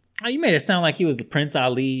 Oh, you made it sound like he was the Prince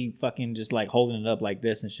Ali, fucking just like holding it up like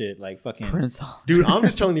this and shit, like fucking. Prince Ali. Dude, I'm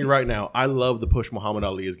just telling you right now, I love the push Muhammad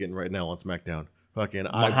Ali is getting right now on SmackDown. Fucking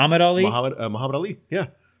Muhammad Ali? Muhammad Ali, yeah.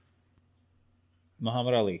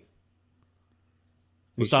 Muhammad Ali.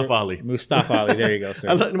 Mustafa Ali. Mustafa Ali. There you go, sir.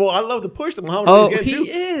 I love the push that Muhammad Oh, Ali is getting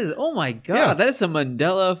he too. is. Oh my god, Yeah. that is some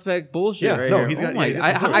Mandela effect bullshit Yeah, right no, here. he's got- oh my,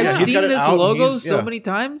 yeah, he's got- I've yeah, he's seen got it this out and logo he's- so yeah. many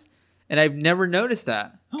times, and I've never noticed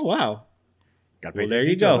that. Oh wow. Gotta Well, pay there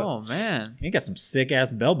you attention to go. it. Oh man. He got some sick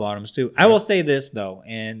ass bell bottoms too. I will say this though,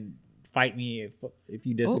 and fight me if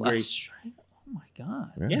you Oh, disagree. Australia. Oh my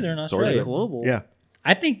god. Yeah, they're in Sort of. Australia. Global. Yeah.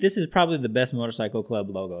 I think this is probably the best motorcycle club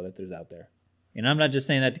logo that there's out there. And I'm not just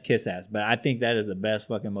saying that to kiss ass, but I think that is the best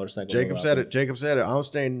fucking motorcycle Jacob logo said out it. Jacob said it. I'm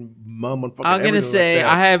staying mum on fucking I'm gonna everything say like that.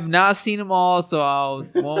 I have not seen them all, so I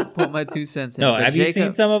won't put my 2 cents in. No, But have you Jacob-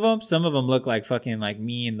 seen some of them? Some of them look like fucking like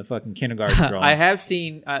me in the fucking kindergarten drawing. I have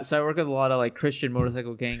seen. So I work with a lot of like Christian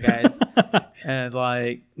motorcycle gang guys, and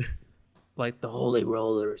like the Holy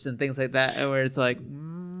Rollers and things like that, and where it's like,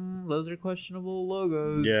 those are questionable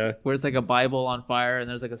logos. Yeah. Where it's like a Bible on fire and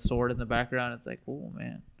there's like a sword in the background. It's like, oh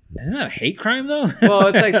man. Isn't that a hate crime though? Well,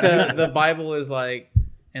 it's like the Bible is like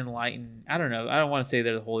enlightened. I don't know. I don't want to say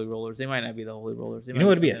they're the Holy Rollers. They might not be the Holy Rollers. They You know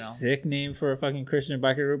what would be a something else. sick name for a fucking Christian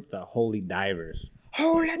biker group? The Holy Divers.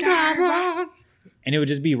 Holy Divers. And it would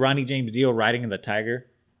just be Ronnie James Dio riding the tiger.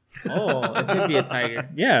 Oh, it could be a tiger.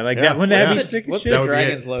 Yeah, like Yeah. that. Wouldn't that be Yeah. sick as What's shit? That the would be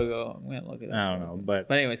Dragon's logo? I'm gonna look it up. I don't know, but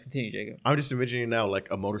But anyways, continue, Jacob. I'm just envisioning now like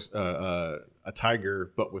a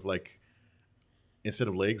tiger, but with like instead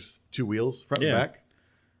of legs, 2 wheels, front Yeah. and back.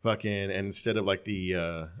 Fucking, and instead of like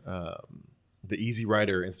the Easy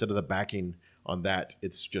Rider, instead of the backing on that,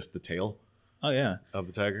 it's just the tail oh yeah, of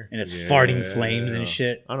the tiger, and it's farting flames and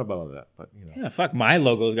shit. I don't know about all that, but you know, Yeah, fuck, my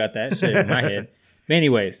logo's got that shit in my head. But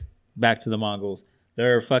anyways, back to the Mongols.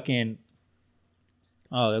 They're fucking.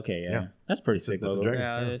 Oh, okay, yeah, Yeah. that's pretty sick that's a logo. dragon.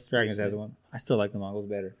 Yeah, it's Dragons pretty has sick. one. I still like the Mongols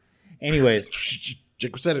better. Anyways,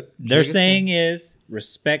 Jacob said it. their saying is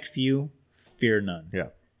respect few, fear none. Yeah.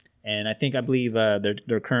 And I believe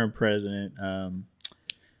their current president,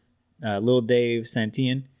 Lil Dave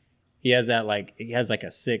Santian, he has like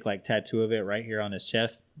a sick like tattoo of it right here on his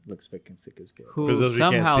chest. Looks fucking sick as shit. For Who those of you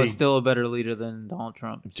who can't somehow is see- still a better leader than Donald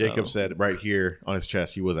Trump. Jacob so. said right here on his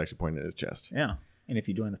chest. He was actually pointing at his chest. Yeah. And if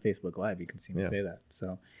you join the Facebook Live, you can see me Yeah. say that.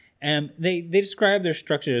 So, and they describe their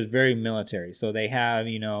structure as very military. So they have,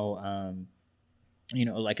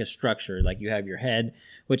 like a structure. Like you have your head,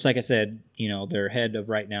 which, like I said, their head of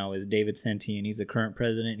right now is David Santian. He's the current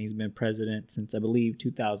president. He's been president since, I believe,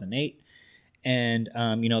 2008. And,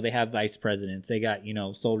 they have vice presidents. They got,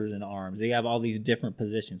 soldiers in arms. They have all these different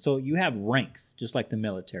positions. So you have ranks, just like the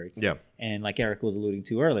military. Yeah. And like Eric was alluding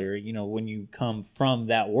to earlier, when you come from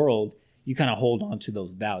that world, you kind of hold on to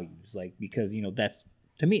those values, like, because, that's,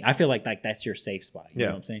 to me, I feel like that's your safe spot. You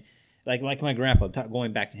know what I'm saying? Like my grandpa,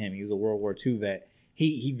 going back to him, he was a World War II vet.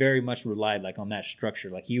 He very much relied like on that structure.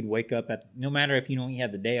 Like he would wake up no matter if, he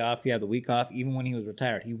had the day off, he had the week off, even when he was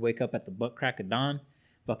retired, he'd wake up at the butt crack of dawn,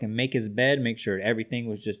 fucking make his bed, make sure everything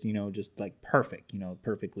was just, just like perfect,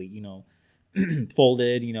 perfectly,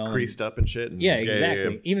 folded, Creased up and shit. And yeah,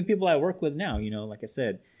 exactly. yeah. Even people I work with now, like I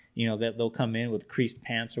said, that they'll come in with creased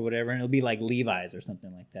pants or whatever, and it'll be like Levi's or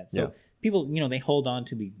something like that. So Yeah. people, they hold on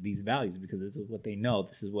to these values because this is what they know.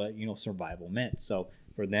 This is what, survival meant. So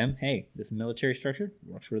for them, hey, this military structure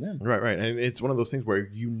works for them. Right. And it's one of those things where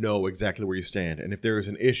you know exactly where you stand. And if there is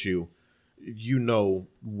an issue, you know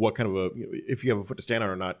what kind of if you have a foot to stand on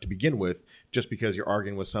or not to begin with, just because you're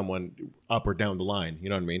arguing with someone up or down the line. You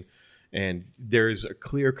know what I mean? And there's a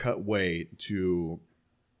clear-cut way to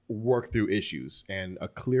work through issues and a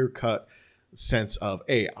clear-cut sense of,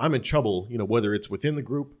 hey, I'm in trouble, whether it's within the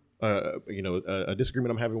group, a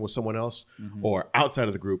disagreement I'm having with someone else or outside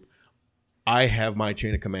of the group, I have my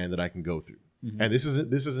chain of command that I can go through. And this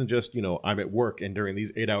isn't just, I'm at work and during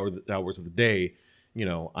these 8 hours of the day,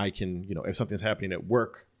 I can, if something's happening at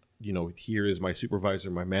work, here is my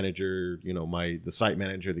supervisor, my manager, the site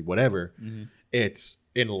manager, the whatever. It's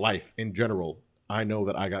in life in general. I know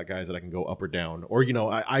that I got guys that I can go up or down, or,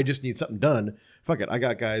 I just need something done. Fuck it. I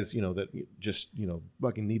got guys, that just,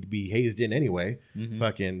 fucking need to be hazed in anyway.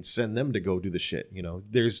 Fucking send them to go do the shit.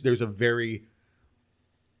 There's a very,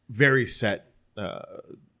 very set,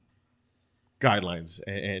 guidelines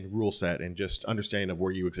and rule set and just understanding of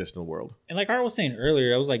where you exist in the world. And like Art was saying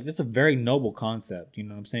earlier, I was like, this is a very noble concept. You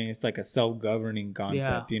know what I'm saying? It's like a self-governing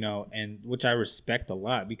concept, and which I respect a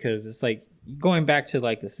lot because it's like, going back to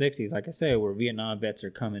like the 60s, like I said, where Vietnam vets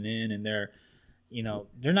are coming in and they're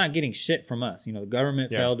not getting shit from us. The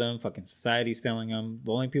government failed them, fucking society's failing them.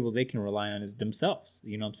 The only people they can rely on is themselves.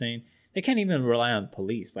 You know what I'm saying? They can't even rely on the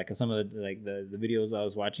police. Like some of the videos I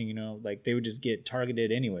was watching, like they would just get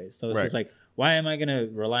targeted anyways. So it's just like, why am I going to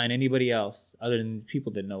rely on anybody else other than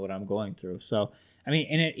people that know what I'm going through? So, I mean,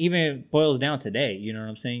 and it even boils down today, you know what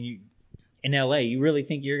I'm saying? In LA, you really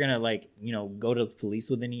think you're going to go to the police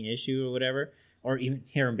with any issue or whatever? Or even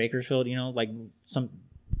here in Bakersfield,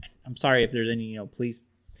 I'm sorry if there's any, police.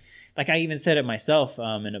 Like I even said it myself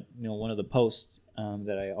in one of the posts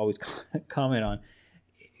that I always comment on.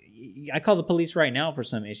 I call the police right now for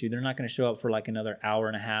some issue. They're not going to show up for like another hour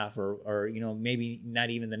and a half or maybe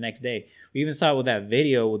not even the next day. We even saw it with that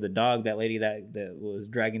video with the dog, that lady that was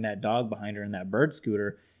dragging that dog behind her in that bird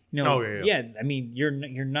scooter. Yeah. I mean, you're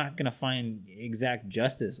not going to find exact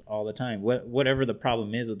justice all the time, whatever the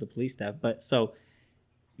problem is with the police staff. But so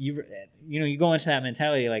you go into that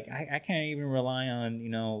mentality like I can't even rely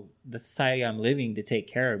on the society I'm living to take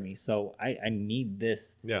care of me. So I need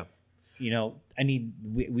this. Yeah.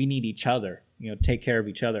 We need each other, take care of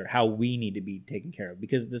each other, how we need to be taken care of.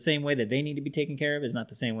 Because the same way that they need to be taken care of is not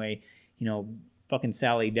the same way, fucking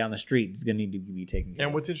Sally down the street is going to need to be taken care of.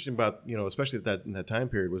 And what's interesting about, especially in that time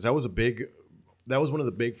period was that was one of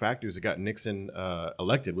the big factors that got Nixon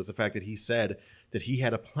elected, was the fact that he said that he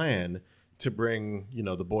had a plan to bring,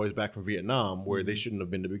 the boys back from Vietnam where they shouldn't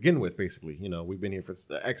have been to begin with, basically. We've been here for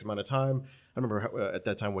X amount of time. I remember at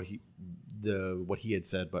that time what he had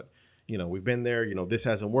said, but we've been there, this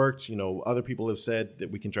hasn't worked. Other people have said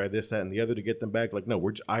that we can try this, that, and the other to get them back. Like,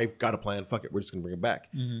 no, I've got a plan. Fuck it. We're just going to bring them back.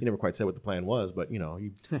 He never quite said what the plan was, but,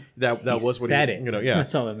 that was what he said it. Yeah.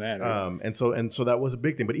 That's all that mattered. And so that was a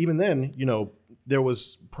big thing. But even then, there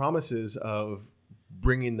was promises of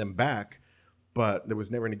bringing them back, but there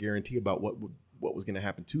was never any guarantee about what was going to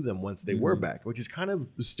happen to them once they were back, which is kind of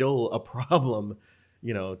still a problem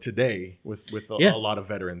today with a lot of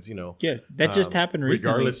veterans, Yeah, that just happened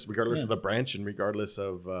recently. Regardless of the branch and regardless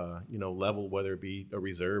of, level, whether it be a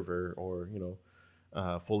reserve or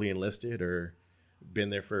fully enlisted or been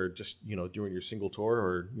there for just, doing your single tour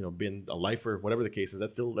or, been a lifer, whatever the case is, that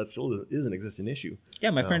still is an existing issue. Yeah,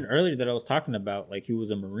 my friend earlier that I was talking about, like he was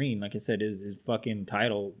a Marine, like I said, his fucking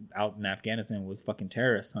title out in Afghanistan was fucking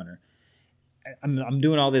terrorist hunter. I'm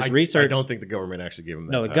doing all this research. I don't think the government actually gave him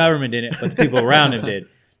that. No, the government didn't, but the people around him did.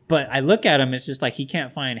 But I look at him, it's just like he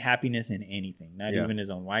can't find happiness in anything, not even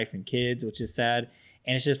his own wife and kids, which is sad.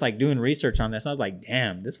 And it's just like doing research on this. I was like,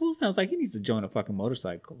 damn, this fool sounds like he needs to join a fucking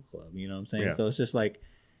motorcycle club. You know what I'm saying? Yeah. So it's just like,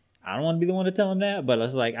 I don't want to be the one to tell him that, but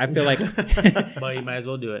it's like, I feel like. But you might as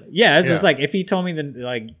well do it. Yeah, it's just like, if he told me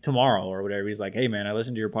like tomorrow or whatever, he's like, hey man, I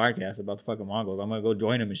listened to your podcast about the fucking Mongols. I'm going to go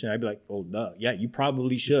join him and shit. I'd be like, oh, duh. Yeah, you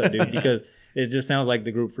probably should, dude, because it just sounds like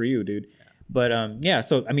the group for you, dude. But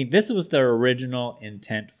so, I mean, this was their original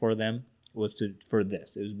intent for them for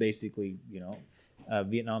this. It was basically, a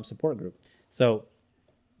Vietnam support group. So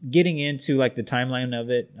getting into like the timeline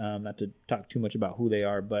of it, not to talk too much about who they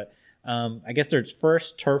are, but I guess their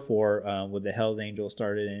first turf war with the Hells Angels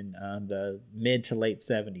started in the mid to late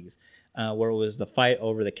 70s, where it was the fight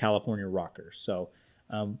over the California Rockers. So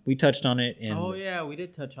we touched on it. We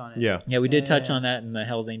did touch on it. Yeah, we did touch on that in the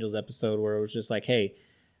Hells Angels episode, where it was just like, hey,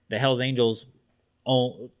 the Hells Angels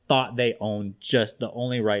thought they owned just the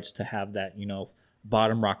only rights to have that,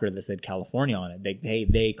 bottom rocker that said California on it.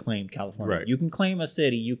 They claimed California. Right. You can claim a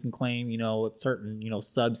city, you can claim, a certain,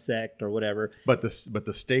 subsect or whatever. But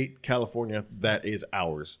the state California, that is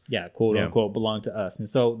ours. Yeah, quote unquote, belong to us. And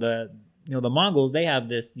so the Mongols, they have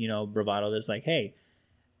this, bravado that's like, hey,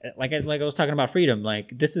 like I was talking about freedom,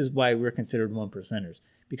 like this is why we're considered 1%ers,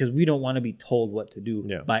 because we don't want to be told what to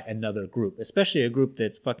do by another group, especially a group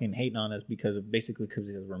that's fucking hating on us because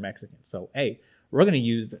we're Mexican. So, hey, we're going to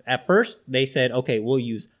use, at first they said, okay, we'll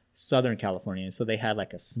use Southern California. And so they had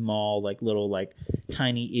like a small, like little, like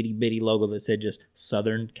tiny itty bitty logo that said just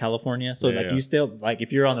Southern California. So you still, like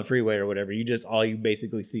if you're on the freeway or whatever, all you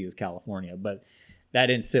basically see is California. But that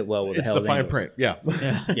didn't sit well with the Hells Angels. It's the fine print.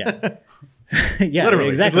 Yeah. Yeah, literally,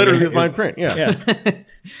 exactly. Literally the fine print. Yeah.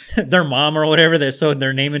 Their mom or whatever that sewed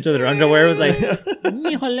their name into their underwear was like,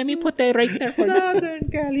 mijo, let me put that right there for Southern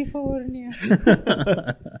California.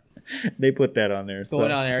 They put that on there. What's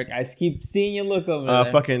going on, Eric? I keep seeing you look over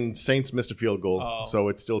there. Fucking Saints missed a field goal. So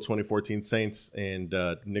it's still 2014 Saints, and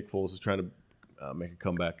Nick Foles is trying to make a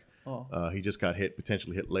comeback. He just got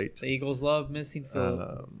potentially hit late. The Eagles love missing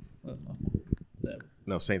field.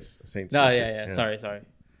 No, Saints. No, yeah. Sorry.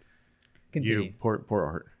 Continue. You poor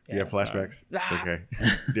Art. You have flashbacks. It's okay.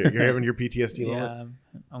 You're having your PTSD moment.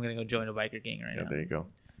 I'm gonna go join a biker gang right now. There you go.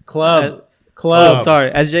 Club.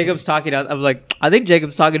 Sorry, as Jacob's talking, I'm like, I think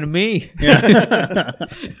Jacob's talking to me.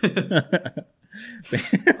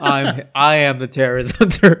 I am the terrorist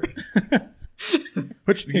hunter.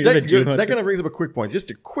 Which that kind of brings up a quick point.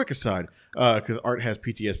 Just a quick aside, because Art has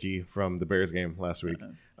PTSD from the Bears game last week.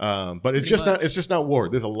 But it's just not war.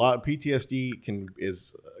 There's a lot. PTSD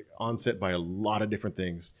is onset by a lot of different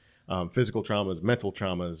things, physical traumas, mental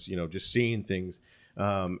traumas. Just seeing things.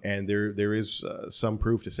 And there is some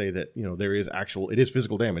proof to say that it is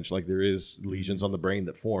physical damage. Like there is lesions on the brain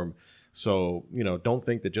that form. So don't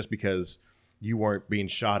think that just because you weren't being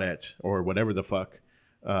shot at or whatever the fuck.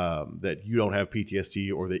 That you don't have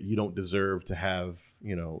PTSD or that you don't deserve to have,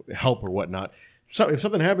 help or whatnot. So if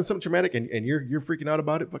something happens, something traumatic, and you're freaking out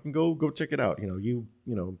about it, fucking go check it out.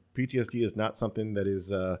 PTSD is not something that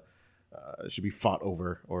is should be fought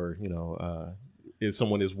over or is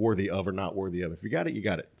someone is worthy of or not worthy of. If you got it, you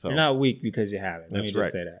got it. So you're not weak because you have it. Let me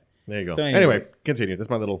just say that. There you go. So anyway, continue.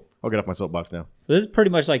 That's my little. I'll get off my soapbox now. So this is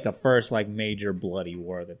pretty much like the first major bloody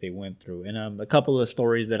war that they went through. And a couple of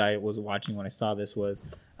stories that I was watching when I saw this was,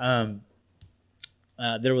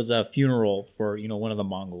 there was a funeral for one of the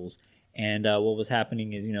Mongols, and what was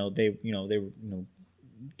happening is they were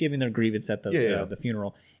giving their grievance at the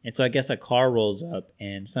funeral, and so I guess a car rolls up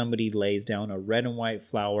and somebody lays down a red and white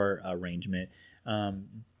flower arrangement down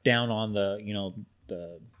on the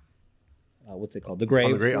what's it called? The grave,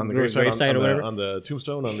 on the grave site or whatever. On the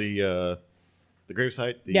tombstone, on the grave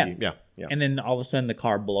site. Yeah. And then all of a sudden the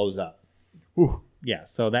car blows up. Whew. Yeah.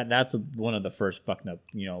 So that's one of the first fucked up,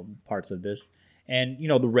 parts of this. And,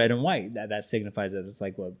 the red and white, that signifies that it's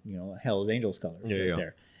like what, Hell's Angels colors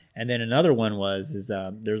there. And then another one is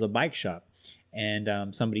there's a bike shop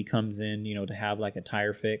and somebody comes in, to have like a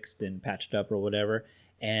tire fixed and patched up or whatever.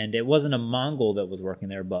 And it wasn't a Mongol that was working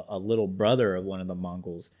there, but a little brother of one of the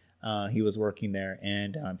Mongols. He was working there,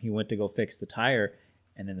 and he went to go fix the tire,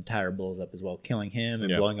 and then the tire blows up as well, killing him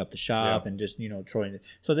and blowing up the shop and just trying to.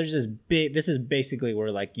 So there's this big. This is basically where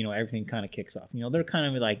everything kind of kicks off. They're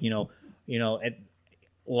kind of like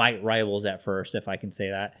light rivals at first, if I can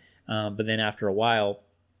say that, but then after a while.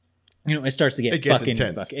 It starts to get fucking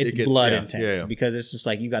intense. It's blood intense because it's just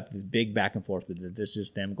like you got this big back and forth. This is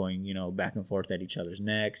them going, back and forth at each other's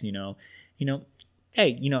necks.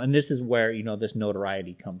 Hey, and this is where this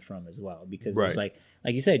notoriety comes from as well because it's like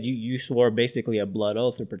you said, you swore basically a blood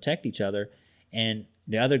oath to protect each other, and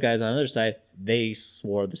the other guys on the other side they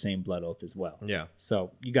swore the same blood oath as well. Yeah.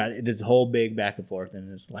 So you got this whole big back and forth,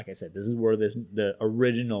 and it's like I said, this is where the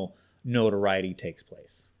original notoriety takes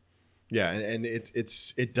place. Yeah, and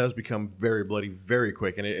it does become very bloody very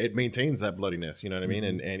quick, and it maintains that bloodiness. You know what I mean?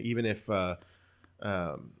 Mm-hmm. And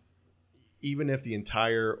even if the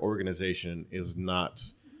entire organization is not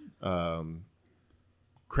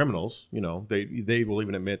criminals, they will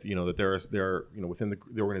even admit that there are within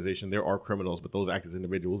the organization there are criminals, but those act as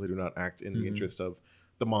individuals. They do not act in the interest of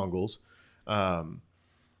the Mongols.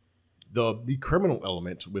 The criminal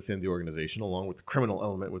element within the organization, along with the criminal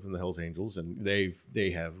element within the Hells Angels, and they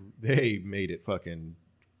made it fucking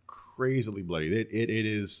crazily bloody. It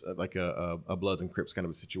is like a Bloods and Crips kind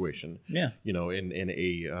of a situation. Yeah, in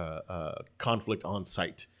a conflict on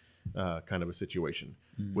site kind of a situation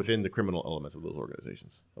within the criminal elements of those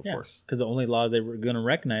organizations, of course. Because the only laws they were going to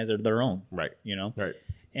recognize are their own. Right. Right.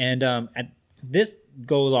 And this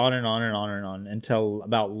goes on and on and on and on until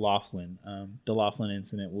about Laughlin, the Laughlin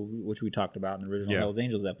incident, which we talked about in the original Hells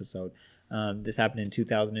Angels episode. This happened in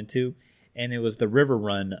 2002, and it was the River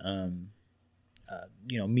Run,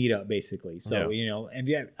 meetup basically. So and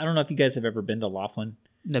I don't know if you guys have ever been to Laughlin,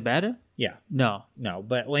 Nevada. Yeah, no.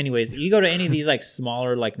 But anyways, you go to any of these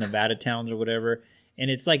smaller Nevada towns or whatever,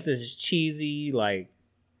 and it's like this cheesy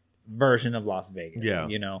version of Las Vegas. Yeah,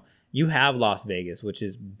 You have Las Vegas, which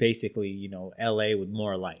is basically, LA with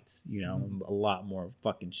more lights, a lot more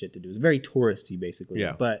fucking shit to do. It's very touristy, basically.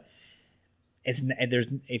 Yeah. But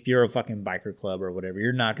if you're a fucking biker club or whatever,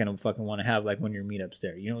 you're not going to fucking want to have one of your meetups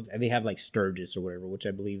there. They have Sturgis or whatever, which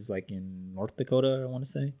I believe is in North Dakota, I want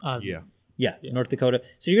to say. Yeah, North Dakota.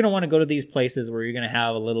 So you're going to want to go to these places where you're going to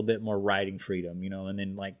have a little bit more riding freedom, and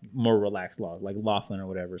then more relaxed laws, like Laughlin or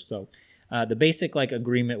whatever. So the basic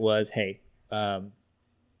agreement was, hey,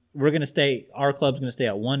 we're going to stay, our club's going to stay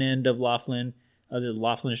at one end of Laughlin, the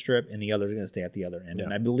Laughlin Strip, and the other is going to stay at the other end. Yeah.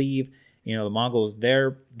 And I believe, the Mongols,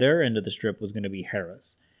 their end of the strip was going to be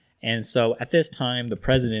Harris. And so at this time, the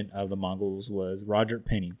president of the Mongols was Roger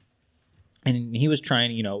Penny. And he was trying,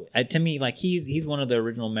 to me, he's one of the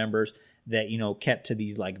original members that, kept to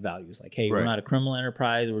these values. Hey, we're not a criminal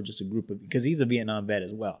enterprise. We're just a group of, because he's a Vietnam vet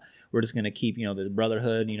as well. we're just going to keep, this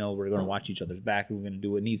brotherhood, we're going to watch each other's back. We're going to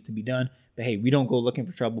do what needs to be done. But hey, we don't go looking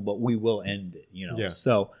for trouble, but we will end it, Yeah.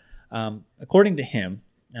 So according to him,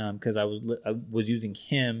 because I was using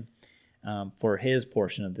him for his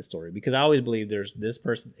portion of the story, because I always believe there's this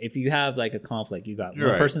person. If you have like a conflict, you got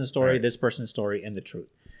one person's story, this person's story, and the truth.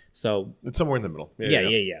 So it's somewhere in the middle.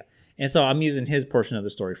 Yeah. And so I'm using his portion of the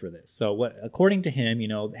story for this. So what, according to him,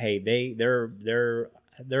 hey, they're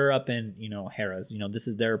up in Harrah's. This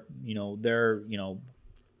is their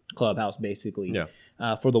clubhouse basically.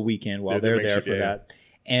 For the weekend while they're there for that.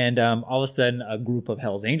 And all of a sudden, a group of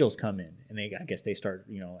Hell's Angels come in, and I guess they start,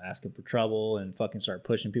 asking for trouble and fucking start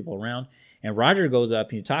pushing people around. And Roger goes up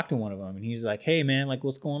and you talk to one of them, and he's like, "Hey, man, like,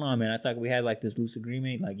 what's going on, man? I thought we had like this loose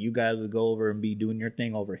agreement, like you guys would go over and be doing your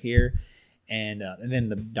thing over here." And then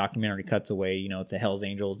the documentary cuts away, to Hell's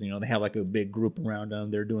Angels. They have like a big group around them.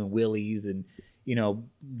 They're doing wheelies and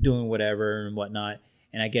doing whatever and whatnot.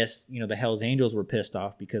 And I guess, the Hells Angels were pissed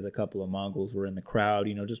off because a couple of Mongols were in the crowd,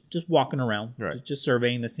 just walking around, just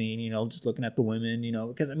surveying the scene, just looking at the women,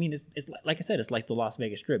 because I mean, it's like I said, it's like the Las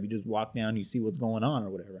Vegas Strip. You just walk down, you see what's going on or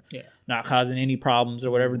whatever. Yeah. Not causing any problems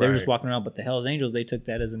or whatever. They're just walking around. But the Hells Angels, they took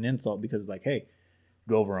that as an insult because like, hey,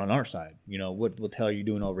 go over on our side. What the hell are you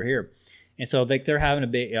doing over here? And so they're having a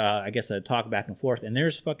big, I guess, a talk back and forth. And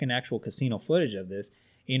there's fucking actual casino footage of this.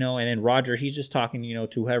 And then Roger, he's just talking, to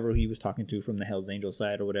whoever he was talking to from the Hells Angels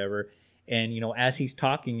side or whatever. And, as he's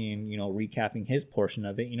talking and, recapping his portion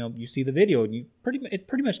of it, you see the video and it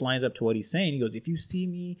pretty much lines up to what he's saying. He goes, if you see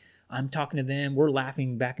me, I'm talking to them, we're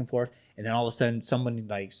laughing back and forth. And then all of a sudden somebody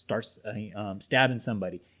like starts stabbing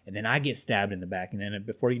somebody. And then I get stabbed in the back. And then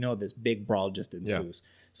before you know it, this big brawl just ensues. Yeah.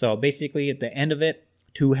 So basically at the end of it,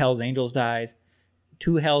 2 Hells Angels dies,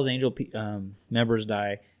 2 Hells Angel members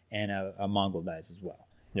die, and a Mongol dies as well.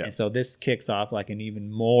 Yeah. And so this kicks off like an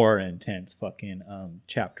even more intense fucking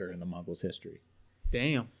chapter in the Mongols' history.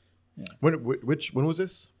 Damn. Yeah. When was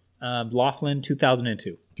this? Laughlin,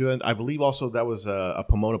 2002. I believe also that was a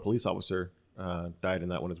Pomona police officer died in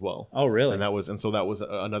that one as well. Oh, really? And so that was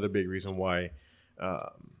another big reason why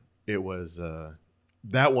it was.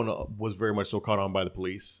 That one was very much so caught on by the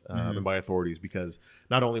police and by authorities, because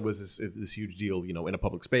not only was this huge deal, in a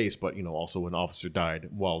public space, but also an officer died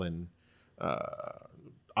while in.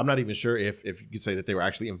 I'm not even sure if you could say that they were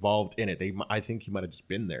actually involved in it. I think he might have just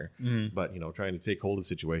been there, but trying to take hold of the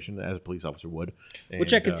situation as a police officer would,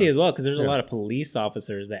 which I could see as well, because there's a lot of police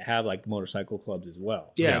officers that have like motorcycle clubs as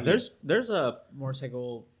well. Yeah, there's a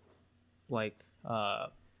motorcycle like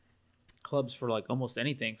clubs for like almost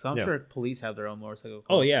anything. So I'm sure police have their own motorcycle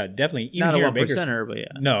club. Oh yeah, definitely. Even not here a 1%er, but yeah.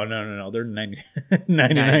 No. They're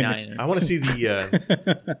 99. I want to see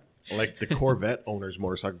the like the Corvette owners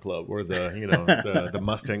motorcycle club, or the the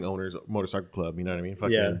Mustang owners motorcycle club. You know what I mean?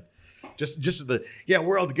 Fucking, just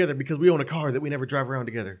we're all together because we own a car that we never drive around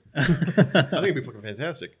together. I think it'd be fucking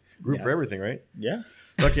fantastic. Group for everything, right? Yeah.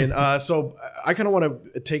 Fucking. So I kind of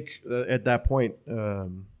want to take at that point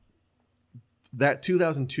that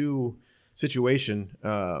 2002 situation,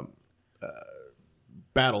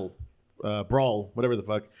 battle, brawl, whatever the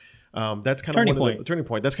fuck. That's kind of one of the turning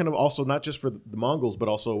point. That's kind of also not just for the Mongols, but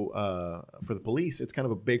also for the police. It's kind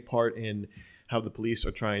of a big part in how the police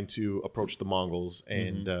are trying to approach the Mongols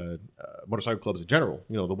and motorcycle clubs in general.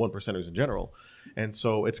 The 1%ers in general. And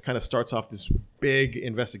so it's kind of starts off this big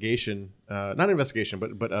investigation, not investigation,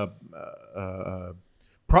 but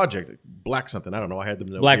project Black something. I don't know. I had them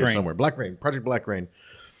Black Rain somewhere. Black Rain, Project Black Rain.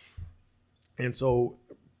 And so,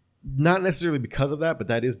 not necessarily because of that, but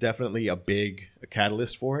that is definitely a big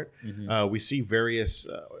catalyst for it. We see various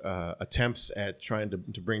attempts at trying to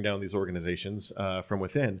bring down these organizations from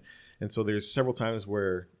within. And so there's several times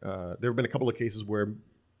where there have been a couple of cases where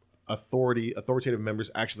authoritative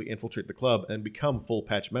members actually infiltrate the club and become full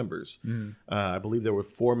patch members. I believe there were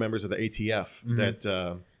 4 members of the ATF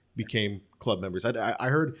that became club members. I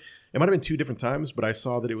heard it might have been 2 different times, but I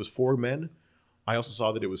saw that it was 4 men. I also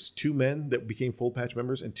saw that it was 2 men that became full patch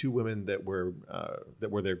members and 2 women that were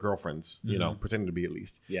their girlfriends, pretending to be at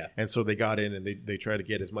least. Yeah. And so they got in and they tried to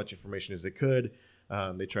get as much information as they could.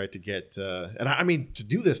 They tried to get, and I mean, to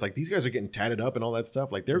do this, like these guys are getting tatted up and all that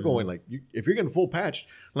stuff. Like they're going like, if you're getting full patched,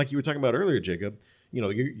 like you were talking about earlier, Jacob,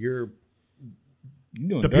 you're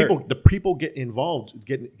the people get involved,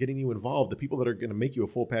 getting you involved. The people that are going to make you a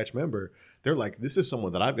full patch member, they're like, this is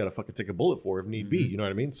someone that I've got to fucking take a bullet for if need be. You know what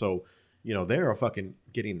I mean? So. They're fucking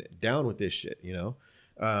getting down with this shit,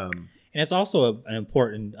 And it's also an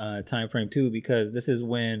important time frame, too, because this is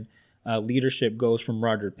when leadership goes from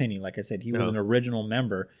Roger Penny. Like I said, he was an original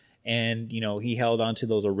member, and, he held on to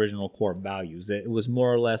those original core values. It was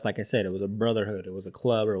more or less, like I said, it was a brotherhood. It was a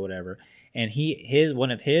club or whatever. And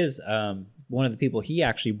one of the people he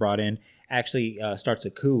actually brought in actually starts a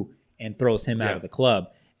coup and throws him out of the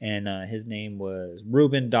club. And his name was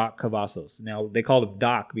Ruben Doc Cavazos. Now they called him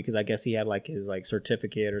Doc because I guess he had like his like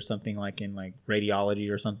certificate or something like in like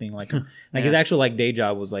radiology or something like like his actual like day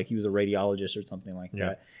job was like he was a radiologist or something like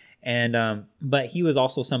that. And but he was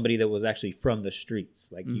also somebody that was actually from the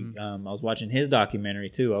streets. Like I was watching his documentary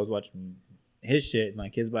too. I was watching his shit and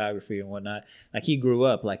like his biography and whatnot. Like he grew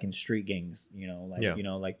up like in street gangs, you know, like you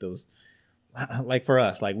know, like those. Like for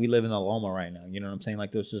us, like we live in the Loma right now. You know what I'm saying?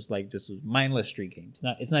 Like there's just like just mindless street games.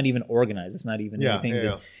 It's not even organized. It's not even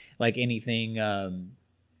anything like anything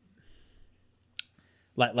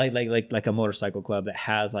like a motorcycle club that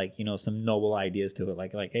has like, you know, some noble ideas to it.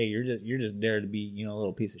 Like hey, you're just there to be, you know, a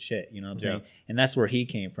little piece of shit. You know what I'm saying? And that's where he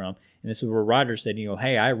came from. And this is where Roger said, you know,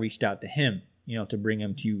 hey, I reached out to him, you know, to bring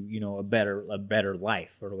him to, you know, a better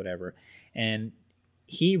life or whatever. And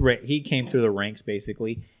he came through the ranks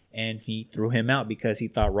basically. And he threw him out because he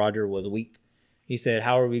thought Roger was weak. He said,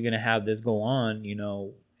 how are we going to have this go on, you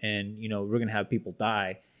know, and, you know, we're going to have people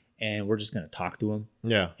die and we're just going to talk to him.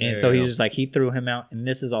 Yeah. And so he's just like, he threw him out. And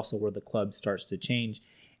this is also where the club starts to change.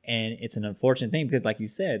 And it's an unfortunate thing because like you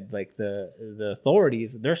said, like the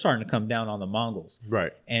authorities, they're starting to come down on the Mongols.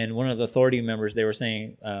 Right. And one of the authority members, they were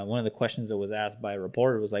saying, one of the questions that was asked by a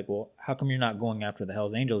reporter was like, well, how come you're not going after the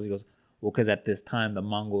Hells Angels? He goes, well, because at this time the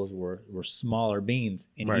Mongols were smaller beings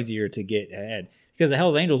and easier to get ahead because the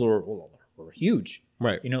Hells Angels were huge.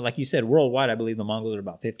 Right. You know, like you said, worldwide, I believe the Mongols are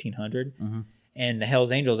about 1,500. And the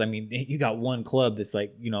Hells Angels, I mean, you got one club that's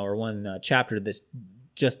like, you know, or one chapter that's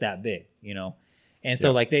just that big, you know. And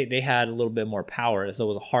so like they had a little bit more power, so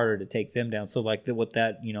it was harder to take them down. So like what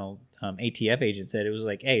that, you know, ATF agent said, it was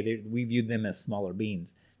like, hey, we viewed them as smaller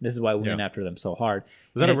beings. This is why we went after them so hard.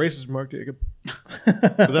 Was that a racist remark, Jacob? Was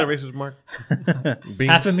that a racist remark?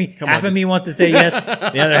 Half of me wants to say yes.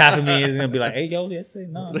 The other half of me is going to be like, hey, yo, yes, say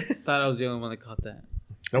no. Thought I was the only one that caught that.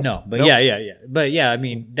 Nope. No, but yeah. But yeah, I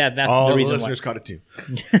mean, that's all the reason the listeners caught it too.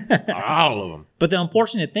 All of them. But the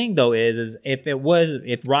unfortunate thing, though, is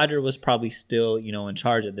if Roger was probably still, you know, in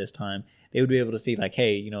charge at this time, they would be able to see like,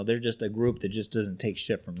 hey, you know, they're just a group that just doesn't take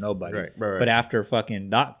shit from nobody. Right. But after fucking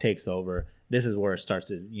Doc takes over, this is where it starts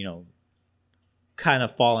to, you know, kind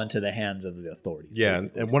of fall into the hands of the authorities. Yeah,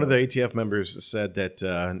 and one of the ATF members said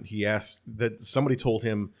that he asked that somebody told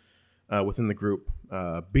him within the group,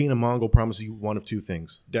 being a Mongol promises you one of two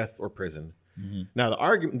things: death or prison. Now the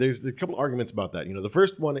argument, there's a couple of arguments about that. You know, the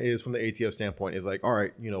first one is from the ATF standpoint is like, all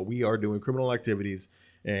right, you know, we are doing criminal activities,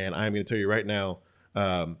 and I'm going to tell you right now,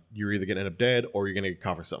 you're either going to end up dead or you're going to get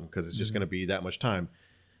caught for something because it's just going to be that much time.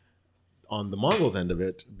 On the Mongols end of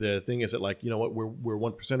it, the thing is that like, you know what, we're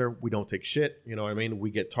 1%er, we don't take shit, you know what I mean? We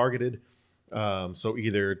get targeted. So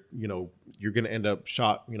either, you know, you're going to end up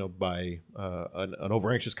shot, you know, by an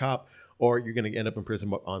over-anxious cop, or you're going to end up in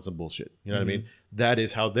prison on some bullshit. You know what I mean? That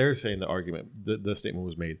is how they're saying the argument, the statement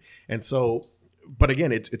was made. And so, but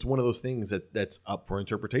again, it's one of those things that's up for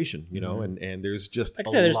interpretation, you know, and there's just like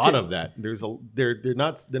a lot of that. They're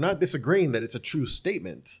not disagreeing that it's a true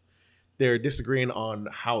statement. They're disagreeing on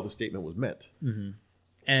how the statement was meant.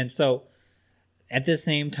 And so at the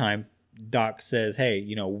same time, Doc says, hey,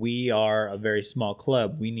 you know, we are a very small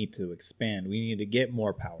club. We need to expand. We need to get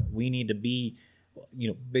more power. We need to be, you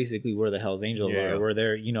know, basically where the Hells Angels are, where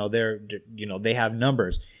they're, you know, they have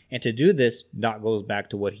numbers. And to do this, Doc goes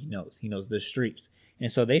back to what he knows. He knows the streets.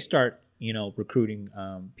 And so they start, you know, recruiting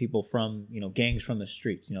people from, you know, gangs from the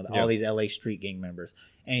streets, you know, all these LA street gang members.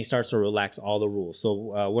 And he starts to relax all the rules. So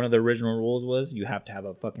one of the original rules was you have to have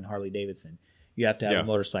a fucking Harley Davidson. You have to have a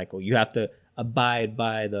motorcycle. You have to abide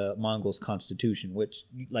by the Mongols' constitution, which,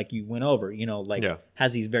 like you went over, you know, like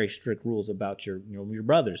has these very strict rules about your, you know, your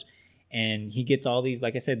brothers. And he gets all these,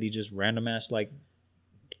 like I said, these just random ass like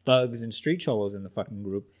thugs and street cholos in the fucking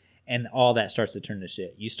group. And all that starts to turn to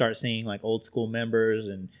shit. You start seeing like old school members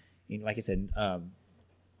and, you know, like I said, I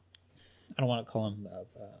don't want to call them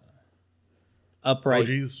upright.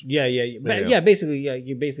 OGs? Yeah, basically,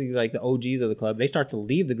 you're basically like the OGs of the club. They start to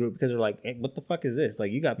leave the group because they're like, hey, what the fuck is this?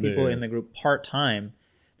 Like, you got people in the group part-time.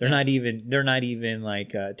 They're not even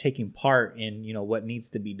like taking part in, you know, what needs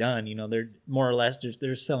to be done. You know, they're more or less just,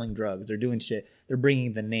 they're selling drugs. They're doing shit. They're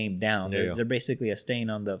bringing the name down. They're basically a stain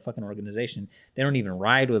on the fucking organization. They don't even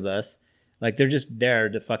ride with us. Like, they're just there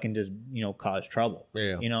to fucking just, you know, cause trouble.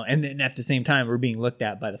 You know, and then at the same time, we're being looked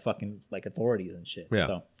at by the fucking, like, authorities and shit.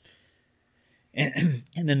 So, and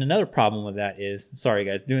then another problem with that is, sorry,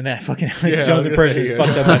 guys, doing that fucking Alex Jones impression just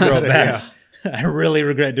fucked up my throat bad. I really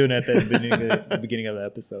regret doing that at the beginning of the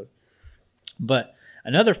episode. But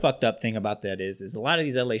another fucked up thing about that is a lot of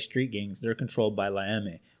these LA street gangs, they're controlled by La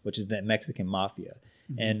M, which is the Mexican mafia,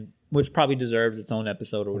 and which probably deserves its own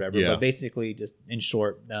episode or whatever. Yeah. But basically, just in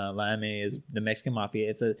short, La M is the Mexican mafia.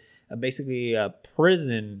 It's basically a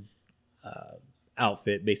prison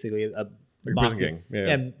outfit, basically a prison gang.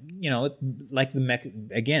 Yeah. you know, like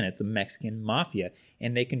it's a Mexican mafia,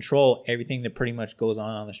 and they control everything that pretty much goes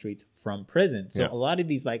on the streets from prison. So a lot of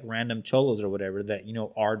these like random cholos or whatever that, you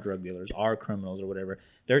know, are drug dealers, are criminals or whatever,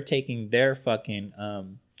 they're taking their fucking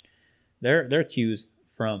their cues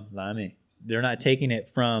from Lame. They're not taking it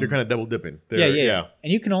from. They're kind of double dipping. Yeah.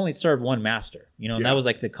 And you can only serve one master, you know, and Yeah. that was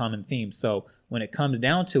like the common theme. So when it comes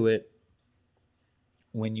down to it,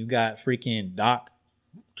 when you got freaking Doc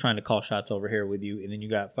trying to call shots over here with you, and then you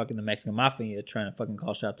got fucking the Mexican mafia trying to fucking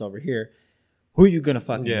call shots over here, who are you gonna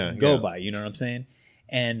fucking go by? You know what I'm saying?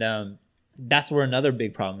 And that's where another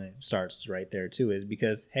big problem starts right there too, is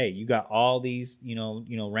because hey, you got all these you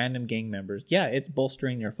know random gang members. Yeah, it's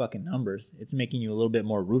bolstering your fucking numbers. It's making you a little bit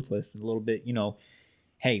more ruthless, a little bit, you know.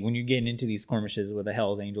 Hey, when you're getting into these skirmishes with the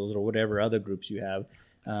Hells Angels or whatever other groups you have,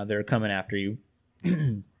 that are coming after you,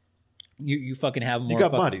 you fucking have more. You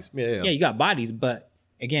got bodies. Yeah, you got bodies, but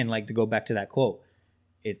again, like to go back to that quote,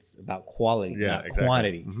 it's about quality, not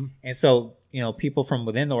quantity. Mm-hmm. And so, you know, people from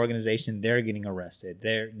within the organization, they're getting arrested.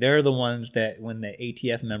 They're the ones that when the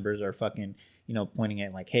ATF members are fucking, you know, pointing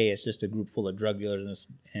at like, hey, it's just a group full of drug dealers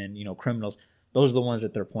and you know, criminals. Those are the ones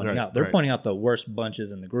that they're pointing out. They're pointing out the worst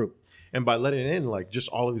bunches in the group. And by letting in like just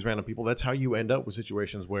all of these random people, that's how you end up with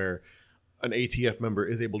situations where an ATF member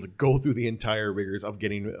is able to go through the entire rigors of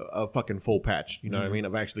getting a fucking full patch. You know what I mean?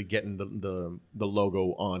 Of actually getting the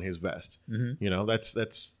logo on his vest. You know, that's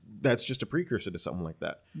just a precursor to something like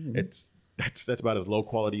that. That's about as low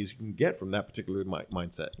quality as you can get from that particular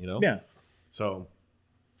mindset. You know? Yeah. So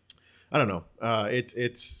I don't know.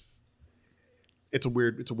 It's a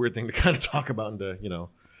weird thing to kind of talk about. And to, you know,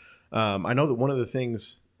 I know that one of the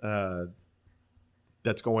things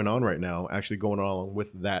that's going on right now, actually going along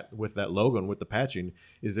with that logo and with the patching,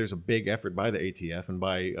 is there's a big effort by the ATF and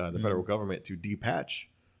by the federal government to depatch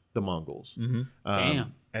the Mongols.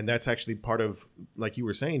 Damn. And that's actually part of, like you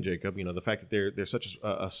were saying, Jacob, you know, the fact that they're such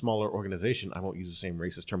a smaller organization. I won't use the same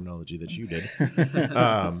racist terminology that you did.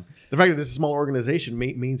 The fact that this is a small organization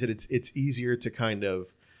means that it's easier to kind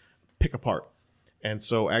of pick apart. And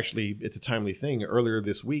so actually it's a timely thing. Earlier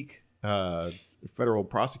this week, federal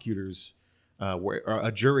prosecutors,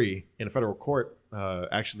 a jury in a federal court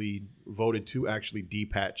actually voted to actually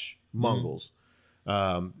depatch Mongols.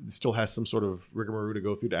 It still has some sort of rigmarole to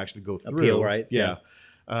go through to actually go through. Appeal rights. Yeah.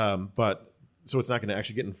 But so it's not going to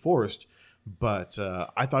actually get enforced. But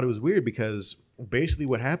I thought it was weird because basically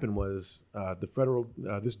what happened was the federal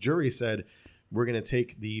this jury said we're going to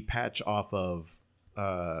take the patch off of.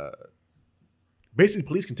 Basically,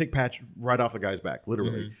 police can take patch right off the guy's back,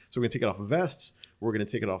 literally. So we're going to take it off of vests. We're going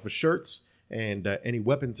to take it off of shirts. And any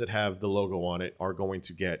weapons that have the logo on it are going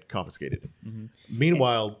to get confiscated.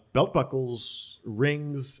 Meanwhile, belt buckles,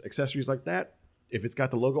 rings, accessories like that, if it's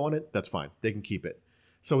got the logo on it, that's fine. They can keep it.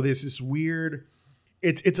 So there's this weird.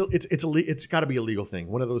 It's got to be a legal thing.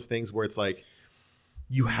 One of those things where it's like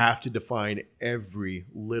you have to define every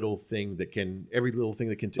little thing that can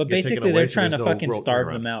But basically, they're trying to fucking starve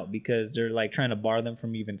them out because they're like trying to bar them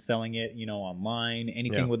from even selling it, you know, online,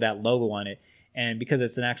 anything with that logo on it. And because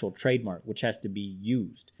it's an actual trademark, which has to be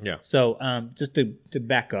used. Yeah. So just to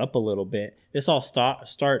back up a little bit, this all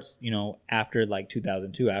starts, you know, after like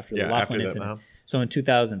 2002, after the Laughlin incident. So in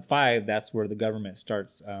 2005, that's where the government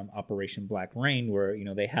starts Operation Black Rain, where, you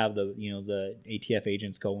know, they have the ATF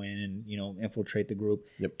agents go in and, you know, infiltrate the group,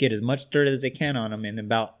 get as much dirt as they can on them. And then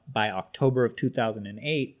by October of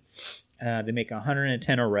 2008, they make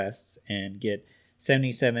 110 arrests and get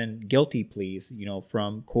 77 guilty pleas, you know,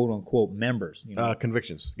 from quote unquote members. You know?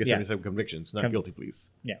 Convictions. Get 77 convictions, not guilty pleas.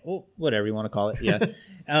 Yeah, well, whatever you want to call it. Yeah,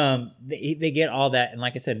 they get all that, and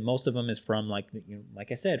like I said, most of them is from like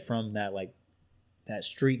from that like that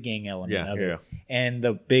street gang element of it. And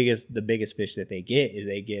the biggest fish that they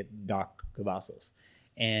get Doc Cavazos,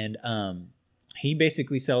 and he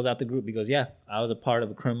basically sells out the group. He goes, "Yeah, I was a part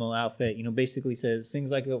of a criminal outfit." You know, basically says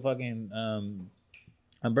things like a fucking.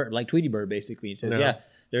 Like Tweety Bird, basically. He says, yeah,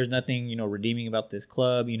 there's nothing, you know, redeeming about this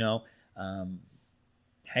club, you know.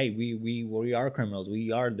 Hey, we are criminals.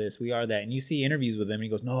 We are this, we are that. And you see interviews with him, and he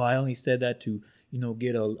goes, no, I only said that to, you know,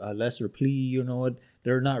 get a lesser plea, you know what?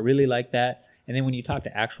 They're not really like that. And then when you talk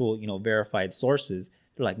to actual, you know, verified sources,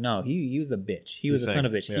 they're like, no, he was a bitch. He was a son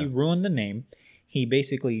of a bitch. Yeah. He ruined the name. He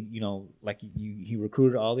basically, you know, like he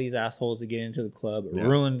recruited all these assholes to get into the club. It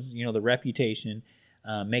ruins, you know, the reputation,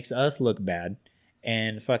 makes us look bad.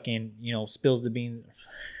 and fucking, you know, spills the beans.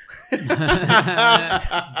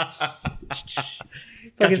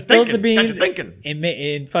 Fucking spills the beans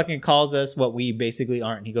and fucking calls us what we basically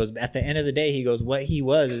aren't. He goes, at the end of the day, he goes, what he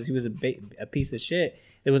was is he was a piece of shit.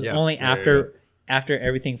 It was only after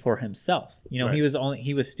everything for himself. You know,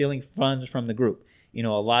 he was stealing funds from the group. You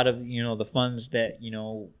know, a lot of, you know, the funds that, you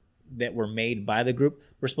know, that were made by the group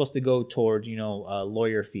were supposed to go towards, you know,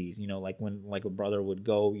 lawyer fees, you know, like when like a brother would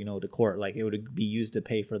go, you know, to court, like it would be used to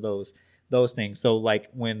pay for those things. So like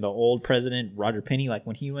when the old president, Roger Penny, like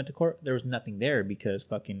when he went to court, there was nothing there because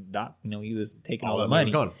fucking Doc, you know, he was taking all the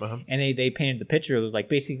money. And they painted the picture. It was like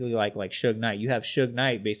basically like Suge Knight. You have Suge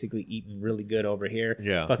Knight basically eating really good over here.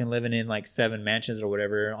 Yeah. Fucking living in like 7 mansions or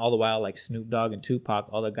whatever. And all the while like Snoop Dogg and Tupac,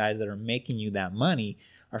 all the guys that are making you that money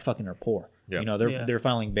are poor. Yep. You know, they're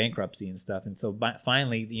filing bankruptcy and stuff. And so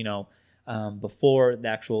finally, you know, before the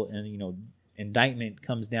actual, you know, indictment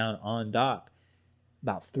comes down on Doc,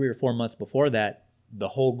 about 3 or 4 months before that, the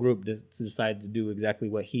whole group decided to do exactly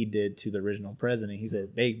what he did to the original president. He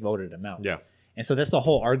said they voted him out. Yeah. And so that's the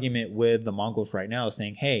whole argument with the Mongols right now,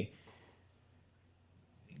 saying, hey,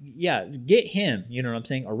 yeah, get him. You know what I'm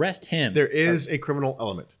saying? Arrest him. There is a criminal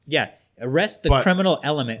element. Yeah. Arrest the criminal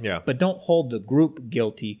element, but don't hold the group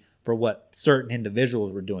guilty for what certain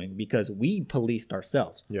individuals were doing, because we policed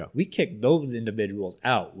ourselves. Yeah. We kicked those individuals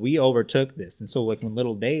out. We overtook this. And so like when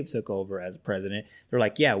Little Dave took over as president, they're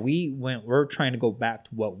like, yeah, we're trying to go back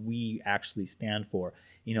to what we actually stand for.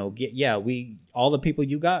 You know, all the people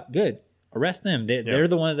you got, good. Arrest them. They're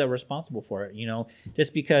the ones that were responsible for it. You know,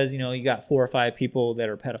 just because, you know, you got 4 or 5 people that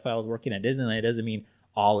are pedophiles working at Disneyland doesn't mean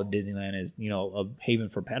all of Disneyland is, you know, a haven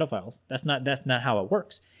for pedophiles. That's not how it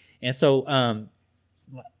works. And so,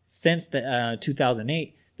 since the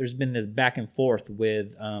 2008, there's been this back and forth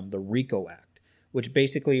with the RICO Act, which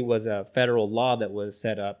basically was a federal law that was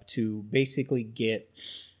set up to basically get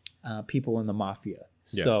people in the mafia.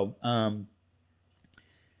 Yeah. So,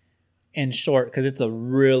 in short, because it's a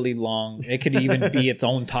really long, it could even be its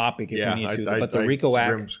own topic if we need to. But the RICO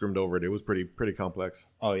Act skimmed over it. It was pretty complex.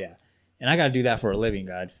 Oh yeah, and I got to do that for a living,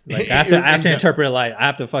 guys. Like I have to interpret I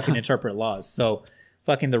have to fucking interpret laws. So.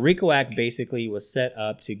 Fucking the RICO Act basically was set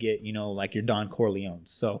up to get, you know, like your Don Corleone.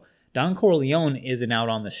 So Don Corleone isn't out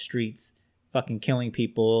on the streets fucking killing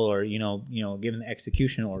people or, you know, giving the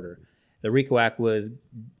execution order. The RICO Act was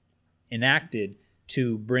enacted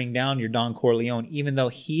to bring down your Don Corleone, even though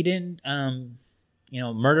he didn't,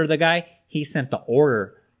 murder the guy. He sent the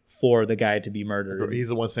order for the guy to be murdered. He's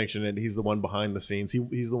the one sanctioning it. He's the one behind the scenes.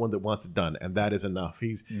 He's the one that wants it done, and that is enough.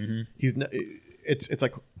 It's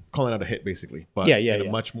like calling out a hit, basically, but in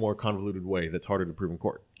a much more convoluted way that's harder to prove in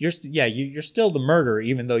court. You're still the murderer,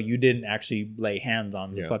 even though you didn't actually lay hands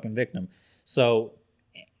on the fucking victim. So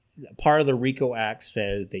part of the RICO Act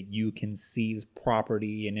says that you can seize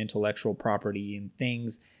property and intellectual property and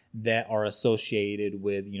things that are associated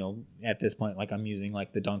with, you know, at this point, like I'm using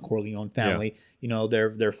like the Don Corleone family, you know,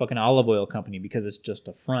 their fucking olive oil company, because it's just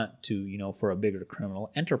a front to, you know, for a bigger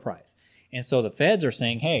criminal enterprise. And so the feds are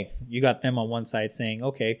saying, hey, you got them on one side saying,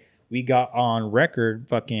 okay, we got on record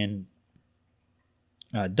fucking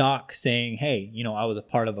Doc saying, hey, you know, I was a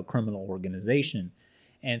part of a criminal organization.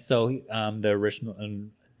 And so the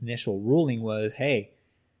initial ruling was, hey,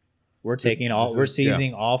 we're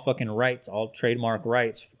seizing all fucking rights, all trademark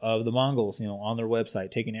rights of the Mongols, you know, on their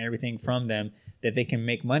website, taking everything from them that they can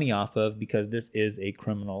make money off of, because this is a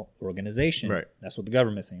criminal organization. Right. That's what the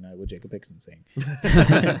government's saying, not what Jacob Hickson's saying.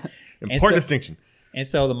 Important distinction. And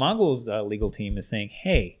so the Mongols legal team is saying,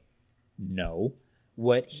 hey, no,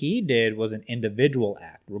 what he did was an individual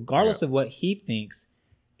act, regardless of what he thinks.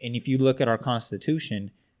 And if you look at our Constitution,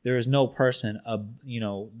 there is no person,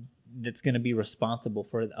 that's going to be responsible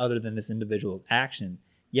for it other than this individual's action.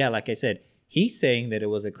 Yeah, like I said, he's saying that it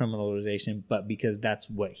was a criminal organization, but because that's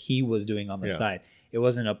what he was doing on the side. It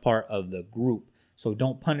wasn't a part of the group. So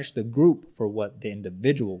don't punish the group for what the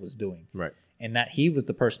individual was doing. Right. And that he was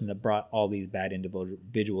the person that brought all these bad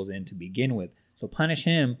individuals in to begin with. So punish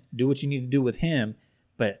him, do what you need to do with him,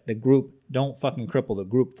 but the group, don't fucking cripple the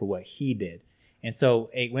group for what he did. And so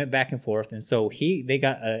it went back and forth. And so they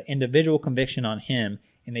got an individual conviction on him,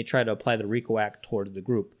 and they tried to apply the RICO Act towards the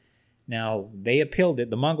group. Now, they appealed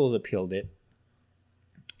it. The Mongols appealed it.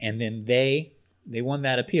 And then they won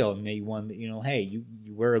that appeal. And they won, hey, you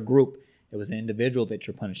were a group. It was an individual that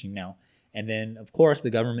you're punishing now. And then, of course,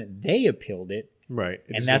 the government, they appealed it. Right.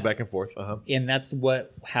 It just goes back and forth. Uh-huh. And that's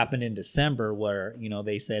what happened in December, where,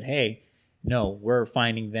 they said, hey, no, we're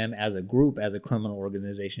finding them as a group, as a criminal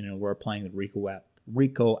organization, and we're applying the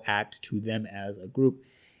RICO Act to them as a group.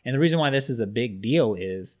 And the reason why this is a big deal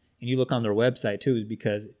is and you look on their website too, is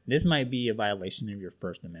because this might be a violation of your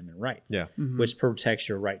First Amendment rights. Yeah. Which protects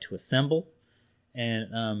your right to assemble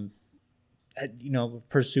and,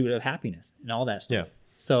 pursuit of happiness and all that stuff. Yeah.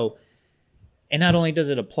 So, and not only does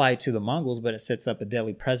it apply to the Mongols, but it sets up a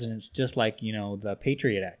deadly precedence, just like, the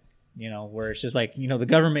Patriot Act, where it's just like, the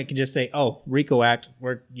government can just say, oh, RICO Act,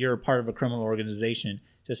 you're a part of a criminal organization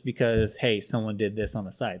just because, hey, someone did this on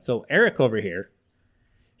the side. So Eric over here,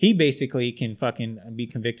 he basically can fucking be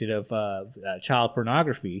convicted of child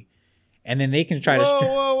pornography, and then they can try to...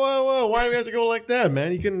 Whoa. Why do we have to go like that,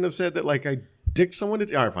 man? You couldn't have said that like I dick someone to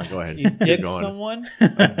death. All right, fine, go ahead. You dick someone?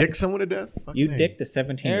 Dick someone to death? Fuck You me. dick the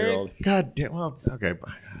 17-year-old. God damn. Well, okay.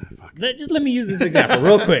 Fuck. Just let me use this example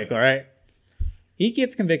real quick, all right? He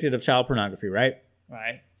gets convicted of child pornography, right?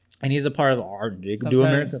 Right. And he's a part of the Art Jacob Do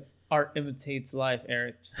America. Art imitates life,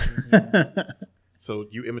 Eric. So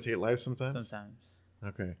you imitate life sometimes? Sometimes.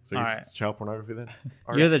 Okay. So All you're right. child pornography then?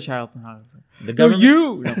 You're the child pornographer. The government,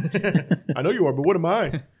 you! I know you are, but what am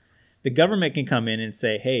I? the government can come in and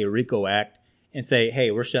say, hey, RICO Act, and say,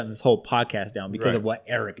 hey, we're shutting this whole podcast down because of what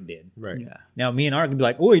Eric did. Right. Yeah. Now, me and Art can be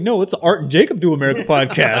like, oh, wait, no, it's the Art and Jacob Do America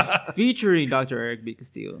podcast. Featuring Dr. Eric B.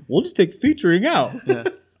 Castillo. We'll just take the featuring out. Yeah.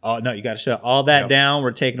 Oh, no, you got to shut all that down.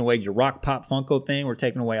 We're taking away your Rock Pop Funko thing. We're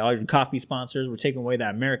taking away all your coffee sponsors. We're taking away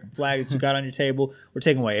that American flag that you got on your table. We're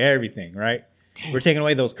taking away everything, right? We're taking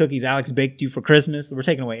away those cookies Alex baked you for Christmas. We're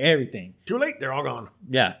taking away everything. Too late. They're all gone.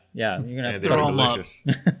 Yeah. You're going to have And to they're throw them up. delicious.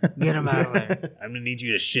 Get him out of there. I'm going to need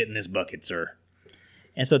you to shit in this bucket, sir.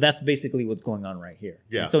 And so that's basically what's going on right here.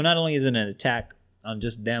 Yeah. And so not only is it an attack on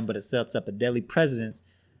just them, but it sets up a deadly precedent.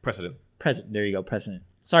 Precedent. There you go, precedent.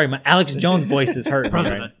 Sorry, my Alex Jones voice is hurting.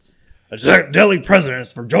 President. Right? Deadly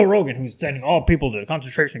precedents for Joe Rogan, who's sending all people to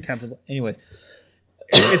concentration camps. Anyway.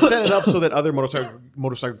 It set it up so that other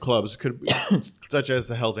motorcycle clubs could, such as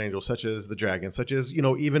the Hells Angels, such as the Dragons, such as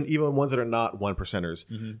even ones that are not 1%ers,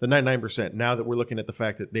 the 99%. Now that we're looking at the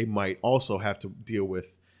fact that they might also have to deal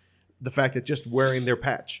with the fact that just wearing their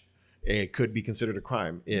patch, it could be considered a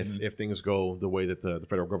crime if things go the way that the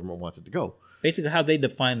federal government wants it to go. Basically, how they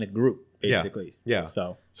define the group. Basically, yeah.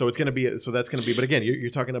 So it's going to be. So that's going to be. But again, you're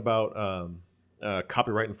talking about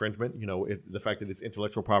copyright infringement. The fact that it's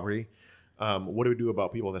intellectual property. What do we do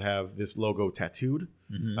about people that have this logo tattooed?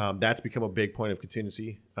 That's become a big point of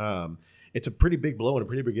contingency. It's a pretty big blow and a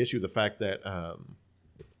pretty big issue. The fact that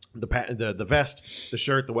the vest, the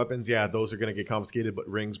shirt, the weapons, those are going to get confiscated. But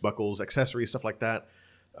rings, buckles, accessories, stuff like that,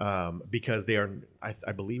 because they are.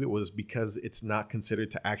 I believe it was because it's not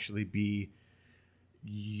considered to actually be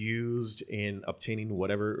used in obtaining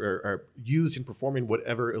whatever or used in performing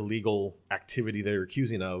whatever illegal activity they're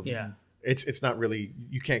accusing of. Yeah. It's not really,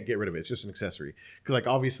 you can't get rid of it. It's just an accessory. Because like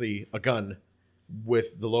obviously a gun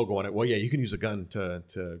with the logo on it, well, yeah, you can use a gun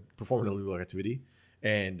to perform an illegal activity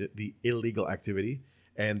and the illegal activity.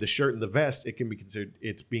 And the shirt and the vest,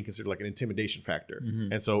 it's being considered like an intimidation factor.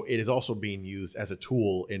 And so it is also being used as a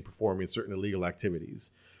tool in performing certain illegal activities.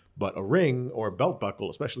 But a ring or a belt buckle,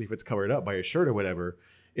 especially if it's covered up by a shirt or whatever,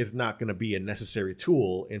 is not going to be a necessary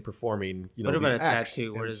tool in performing, what about these a acts.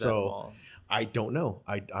 tattoo? Where And does that so fall? I don't know.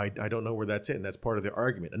 I don't know where that's in. That's part of the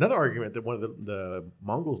argument. Another argument that one of the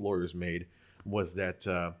Mongols lawyers made was that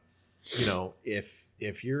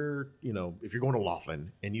if you're going to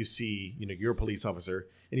Laughlin and you see you're a police officer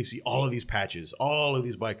and you see all of these patches, all of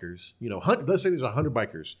these bikers, let's say there's 100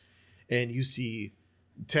 bikers, and you see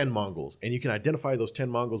 10 Mongols, and you can identify those 10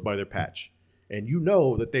 Mongols by their patch, and you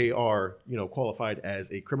know that they are qualified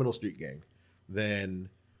as a criminal street gang, then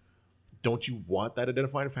don't you want that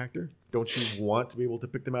identifying factor? Don't you want to be able to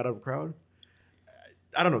pick them out of a crowd?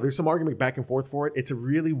 I don't know. There's some argument back and forth for it. It's a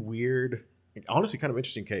really weird, honestly, kind of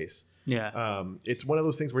interesting case. Yeah. It's one of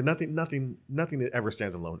those things where nothing ever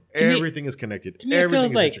stands alone. To me- Everything is connected. To me,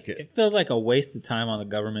 Everything is intricate. it feels like a waste of time on the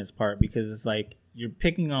government's part because it's like you're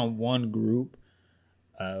picking on one group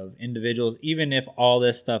of individuals, even if all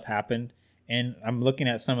this stuff happened. And I'm looking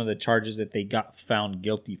at some of the charges that they got found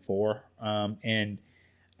guilty for.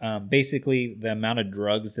 Basically, the amount of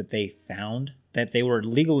drugs that they found that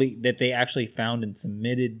they actually found and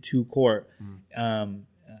submitted to court. And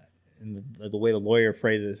the way the lawyer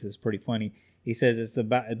phrases is pretty funny. He says it's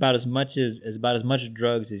about as much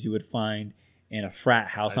drugs as you would find in a frat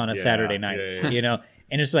house on a Saturday night. Yeah.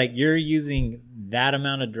 And it's like you're using that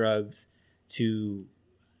amount of drugs to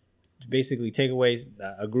basically take away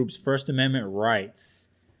a group's First Amendment rights.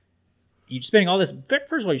 You're spending all this.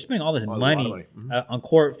 First of all, you're spending all this money on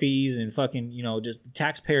court fees and fucking just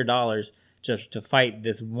taxpayer dollars just to fight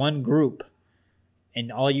this one group, and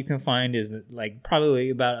all you can find is like probably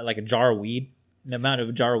about like a jar of weed. amount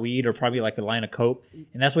of jar of weed or probably like a line of coke,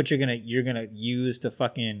 and that's what you're gonna use to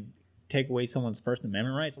fucking take away someone's First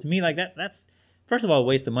Amendment rights. To me, like that's first of all a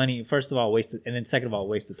waste of money. First of all, and then second of all, a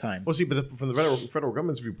waste of time. Well, see, but from the federal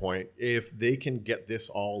government's viewpoint, if they can get this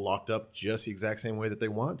all locked up just the exact same way that they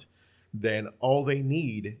want, then all they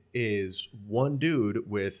need is one dude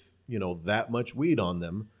with that much weed on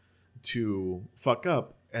them to fuck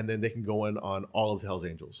up, and then they can go in on all of the Hells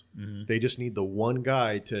Angels. Mm-hmm. They just need the one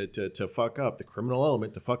guy to fuck up, the criminal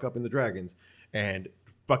element to fuck up in the Dragons, and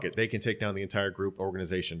fuck it, they can take down the entire group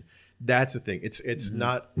organization. That's the thing. It's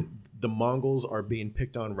not, the Mongols are being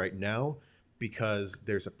picked on right now because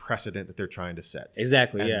there's a precedent that they're trying to set.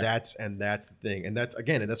 Exactly. And that's the thing. And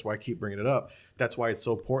that's why I keep bringing it up. That's why it's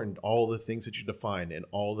so important. All the things that you define and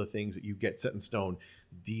all the things that you get set in stone,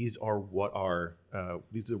 these are what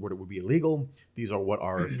would be illegal. These are what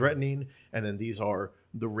are threatening. And then these are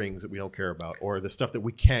the rings that we don't care about, or the stuff that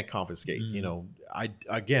we can't confiscate. I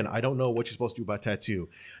don't know what you're supposed to do about tattoo.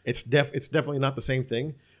 It's definitely not the same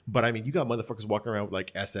thing. But I mean, you got motherfuckers walking around with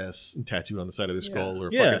like SS tattooed on the side of their skull or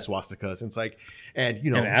fucking swastikas. And it's like, and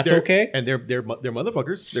that's okay. And they're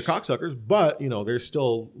motherfuckers, they're cocksuckers, but they're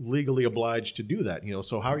still legally obliged to do that.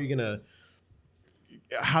 So how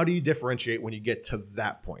do you differentiate when you get to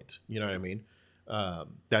that point? You know what I mean?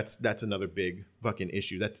 That's another big fucking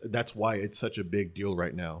issue. That's why it's such a big deal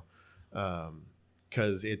right now.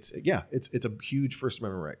 Because it's a huge First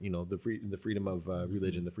Amendment right. The freedom of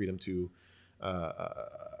religion, the freedom to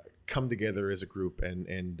come together as a group,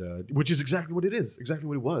 and which is exactly what it is, exactly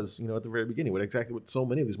what it was, at the very beginning. Exactly what so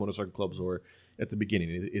many of these motorcycle clubs were at the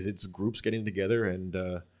beginning. Is it's groups getting together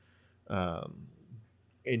and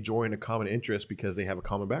enjoying a common interest because they have a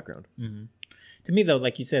common background. Mm-hmm. To me, though,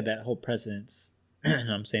 like you said, that whole precedence.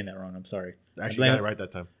 I'm saying that wrong. I'm sorry. Actually, you got it right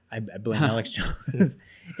that time. I blame Alex Jones.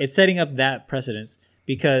 It's setting up that precedence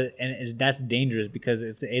that's dangerous because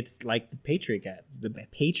it's like the Patriot Act,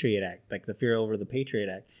 like the fear over the Patriot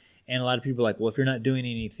Act. And a lot of people are like, well, if you're not doing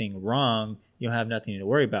anything wrong, you'll have nothing to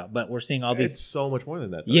worry about. But we're seeing all these. It's so much more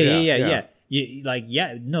than that. Though.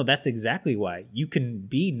 Yeah. No, that's exactly why. You can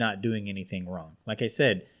be not doing anything wrong. Like I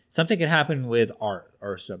said, something could happen with art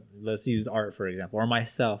or some. Let's use art, for example, or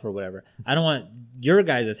myself or whatever. I don't want your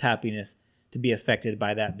guys' happiness to be affected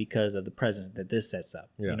by that because of the precedent that this sets up.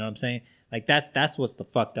 Yeah. You know what I'm saying? Like that's what's the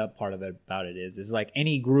fucked up part of it about it is like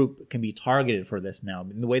any group can be targeted for this now.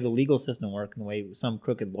 And the way the legal system works and the way some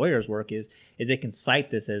crooked lawyers work is they can cite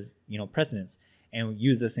this as precedents and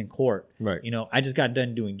use this in court. Right. I just got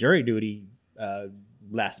done doing jury duty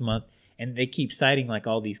last month, and they keep citing like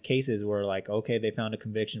all these cases where like, okay, they found a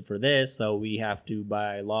conviction for this, so we have to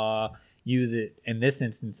by law use it in this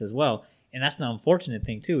instance as well. And that's the unfortunate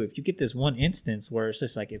thing too. If you get this one instance where it's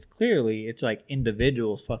just like it's like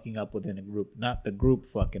individuals fucking up within a group, not the group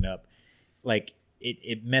fucking up. Like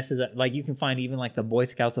it messes up. Like you can find even like the Boy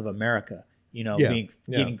Scouts of America,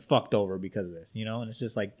 getting fucked over because of this, and it's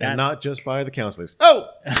just like that's, and not just by the counselors. Oh,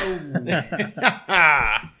 and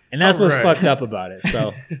that's what's fucked up about it.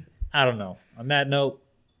 So I don't know. On that note,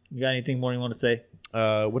 you got anything more you want to say?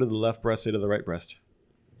 What did the left breast say to the right breast?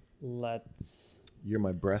 You're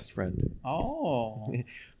my breast friend. Oh.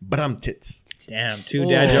 But I'm tits. Damn, 2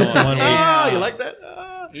 dad jokes in 1 week. Oh, you like that?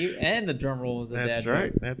 And the drum roll was a That's dad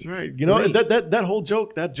right. joke. That's right. That whole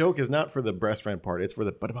joke, that joke is not for the breast friend part. It's for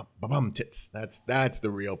the ba-bum tits. That's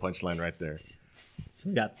the real punchline right there. So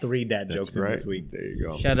we got 3 dad jokes in this week. There you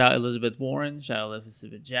go. Shout out Elizabeth Warren. Shout out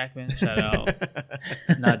Elizabeth Jackman. Shout out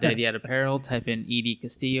Not Dead Yet Apparel. Type in Edie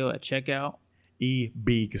Castillo at checkout.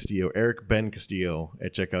 E.B. Castillo, Eric Ben Castillo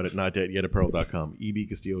at checkout at notdeadyetapparel.com. E.B.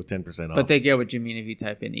 Castillo, 10% off. But they get what you mean if you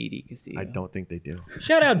type in Edie Castillo. I don't think they do.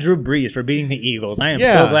 Shout out Drew Brees for beating the Eagles. I am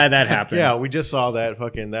so glad that happened. Yeah, we just saw that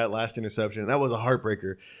last interception. That was a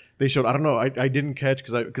heartbreaker. They showed, I don't know, I didn't catch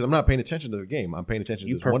because I'm not paying attention to the game. I'm paying attention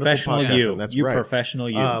to this wonderful podcast. Professional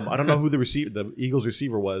you. I don't know who the Eagles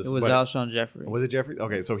receiver was. It was Alshon Jeffrey. Was it Jeffrey?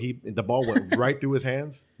 Okay, so the ball went right through his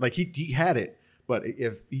hands. Like he had it. But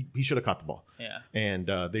if he should have caught the ball. Yeah. And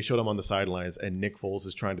they showed him on the sidelines, and Nick Foles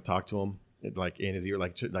is trying to talk to him, like in his ear,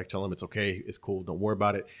 like tell him it's okay, it's cool, don't worry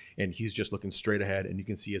about it. And he's just looking straight ahead, and you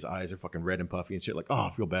can see his eyes are fucking red and puffy and shit. Like, oh,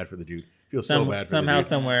 I feel bad for the dude. So bad. Somehow,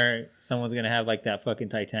 somewhere, someone's gonna have like that fucking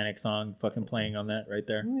Titanic song fucking playing on that right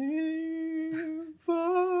there.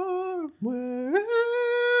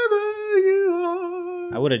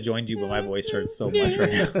 I would have joined you, but my voice hurts so much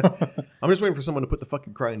right now. I'm just waiting for someone to put the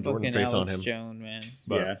fucking crying Jordan face on him. Jones, man.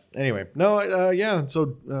 But anyway, no, yeah.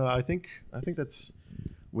 So I think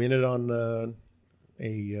we ended on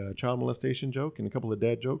a child molestation joke and a couple of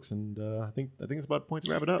dad jokes, and I think it's about a point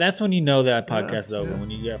to wrap it up. That's when you know that podcast is over, when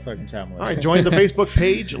you get fucking child molestation. All right, join the Facebook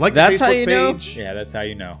page. Like That's the how Facebook you know? page. Yeah, that's how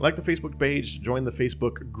you know. Like the Facebook page. Join the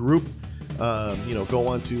Facebook group. Go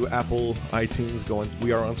on to Apple, iTunes.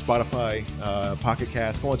 We are on Spotify, Pocket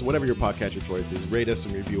Cast. Go on to whatever your podcatcher choice is. Rate us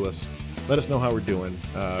and review us. Let us know how we're doing.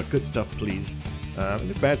 Good stuff, please. And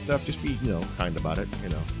if bad stuff, just be kind about it.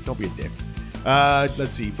 Don't be a dick.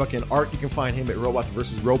 Let's see. Fucking Art, you can find him at Robots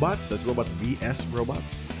vs. Robots. That's Robots vs.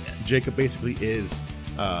 Robots. Yes. Jacob basically is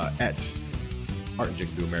at Art and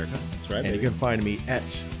Jacob Do America. That's right. And you can find me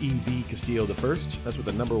at EB Castillo the First. That's with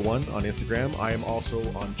the number 1 on Instagram. I am also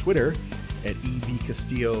on Twitter at EB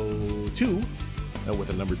Castillo 2 with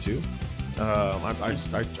a number 2.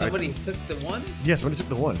 Somebody took the 1? Yeah, somebody took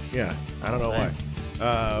the 1. Yeah, I don't know why.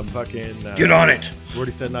 Get on it. We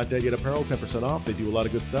already said Not Dead Yet Apparel, 10% off. They do a lot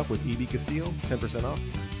of good stuff with EB Castillo, 10% off.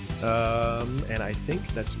 And I think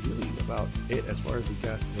that's really about it as far as we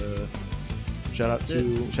got. Shout out to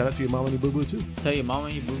your mama and your boo boo too. Tell your mama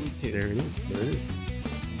and your boo boo too. There it is.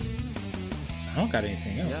 I don't got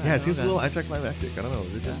anything else. Yeah, it seems a little anticlimactic. I don't know.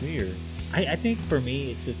 Is it just me or? I think for me,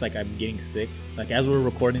 it's just like I'm getting sick. Like as we're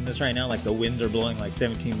recording this right now, like the winds are blowing like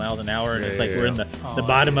 17 miles an hour, and it's like we're in the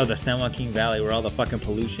bottom of the San Joaquin Valley where all the fucking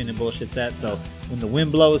pollution and bullshit's at. So when the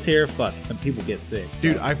wind blows here, fuck, some people get sick. So.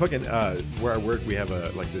 Dude, I fucking where I work, we have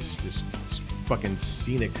this fucking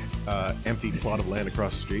scenic empty plot of land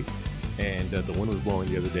across the street. And the wind was blowing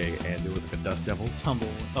the other day, and there was like a dust devil. Tumble.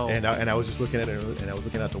 Oh. And I was just looking at it, and I was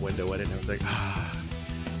looking out the window at it, and I was like,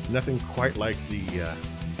 nothing quite like the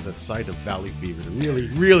sight of valley fever to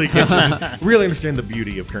really get you, really understand the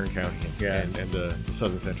beauty of Kern County and the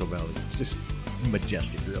Southern Central Valley. It's just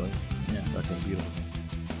majestic, really. Yeah, fucking beautiful.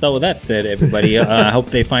 So with that said, everybody, I hope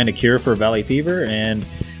they find a cure for valley fever. And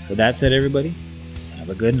with that said, everybody, have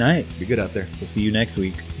a good night. Be good out there. We'll see you next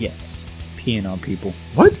week. Yes. Peeing on people.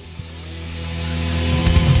 What?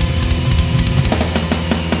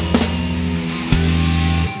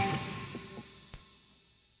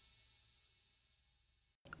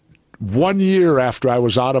 One year after I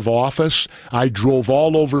was out of office, I drove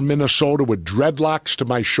all over Minnesota with dreadlocks to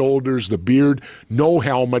my shoulders, the beard, no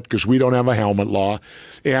helmet because we don't have a helmet law,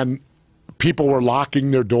 and people were locking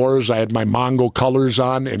their doors. I had my Mongo colors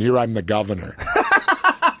on, and here I'm the governor.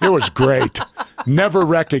 It was great. Never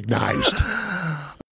recognized.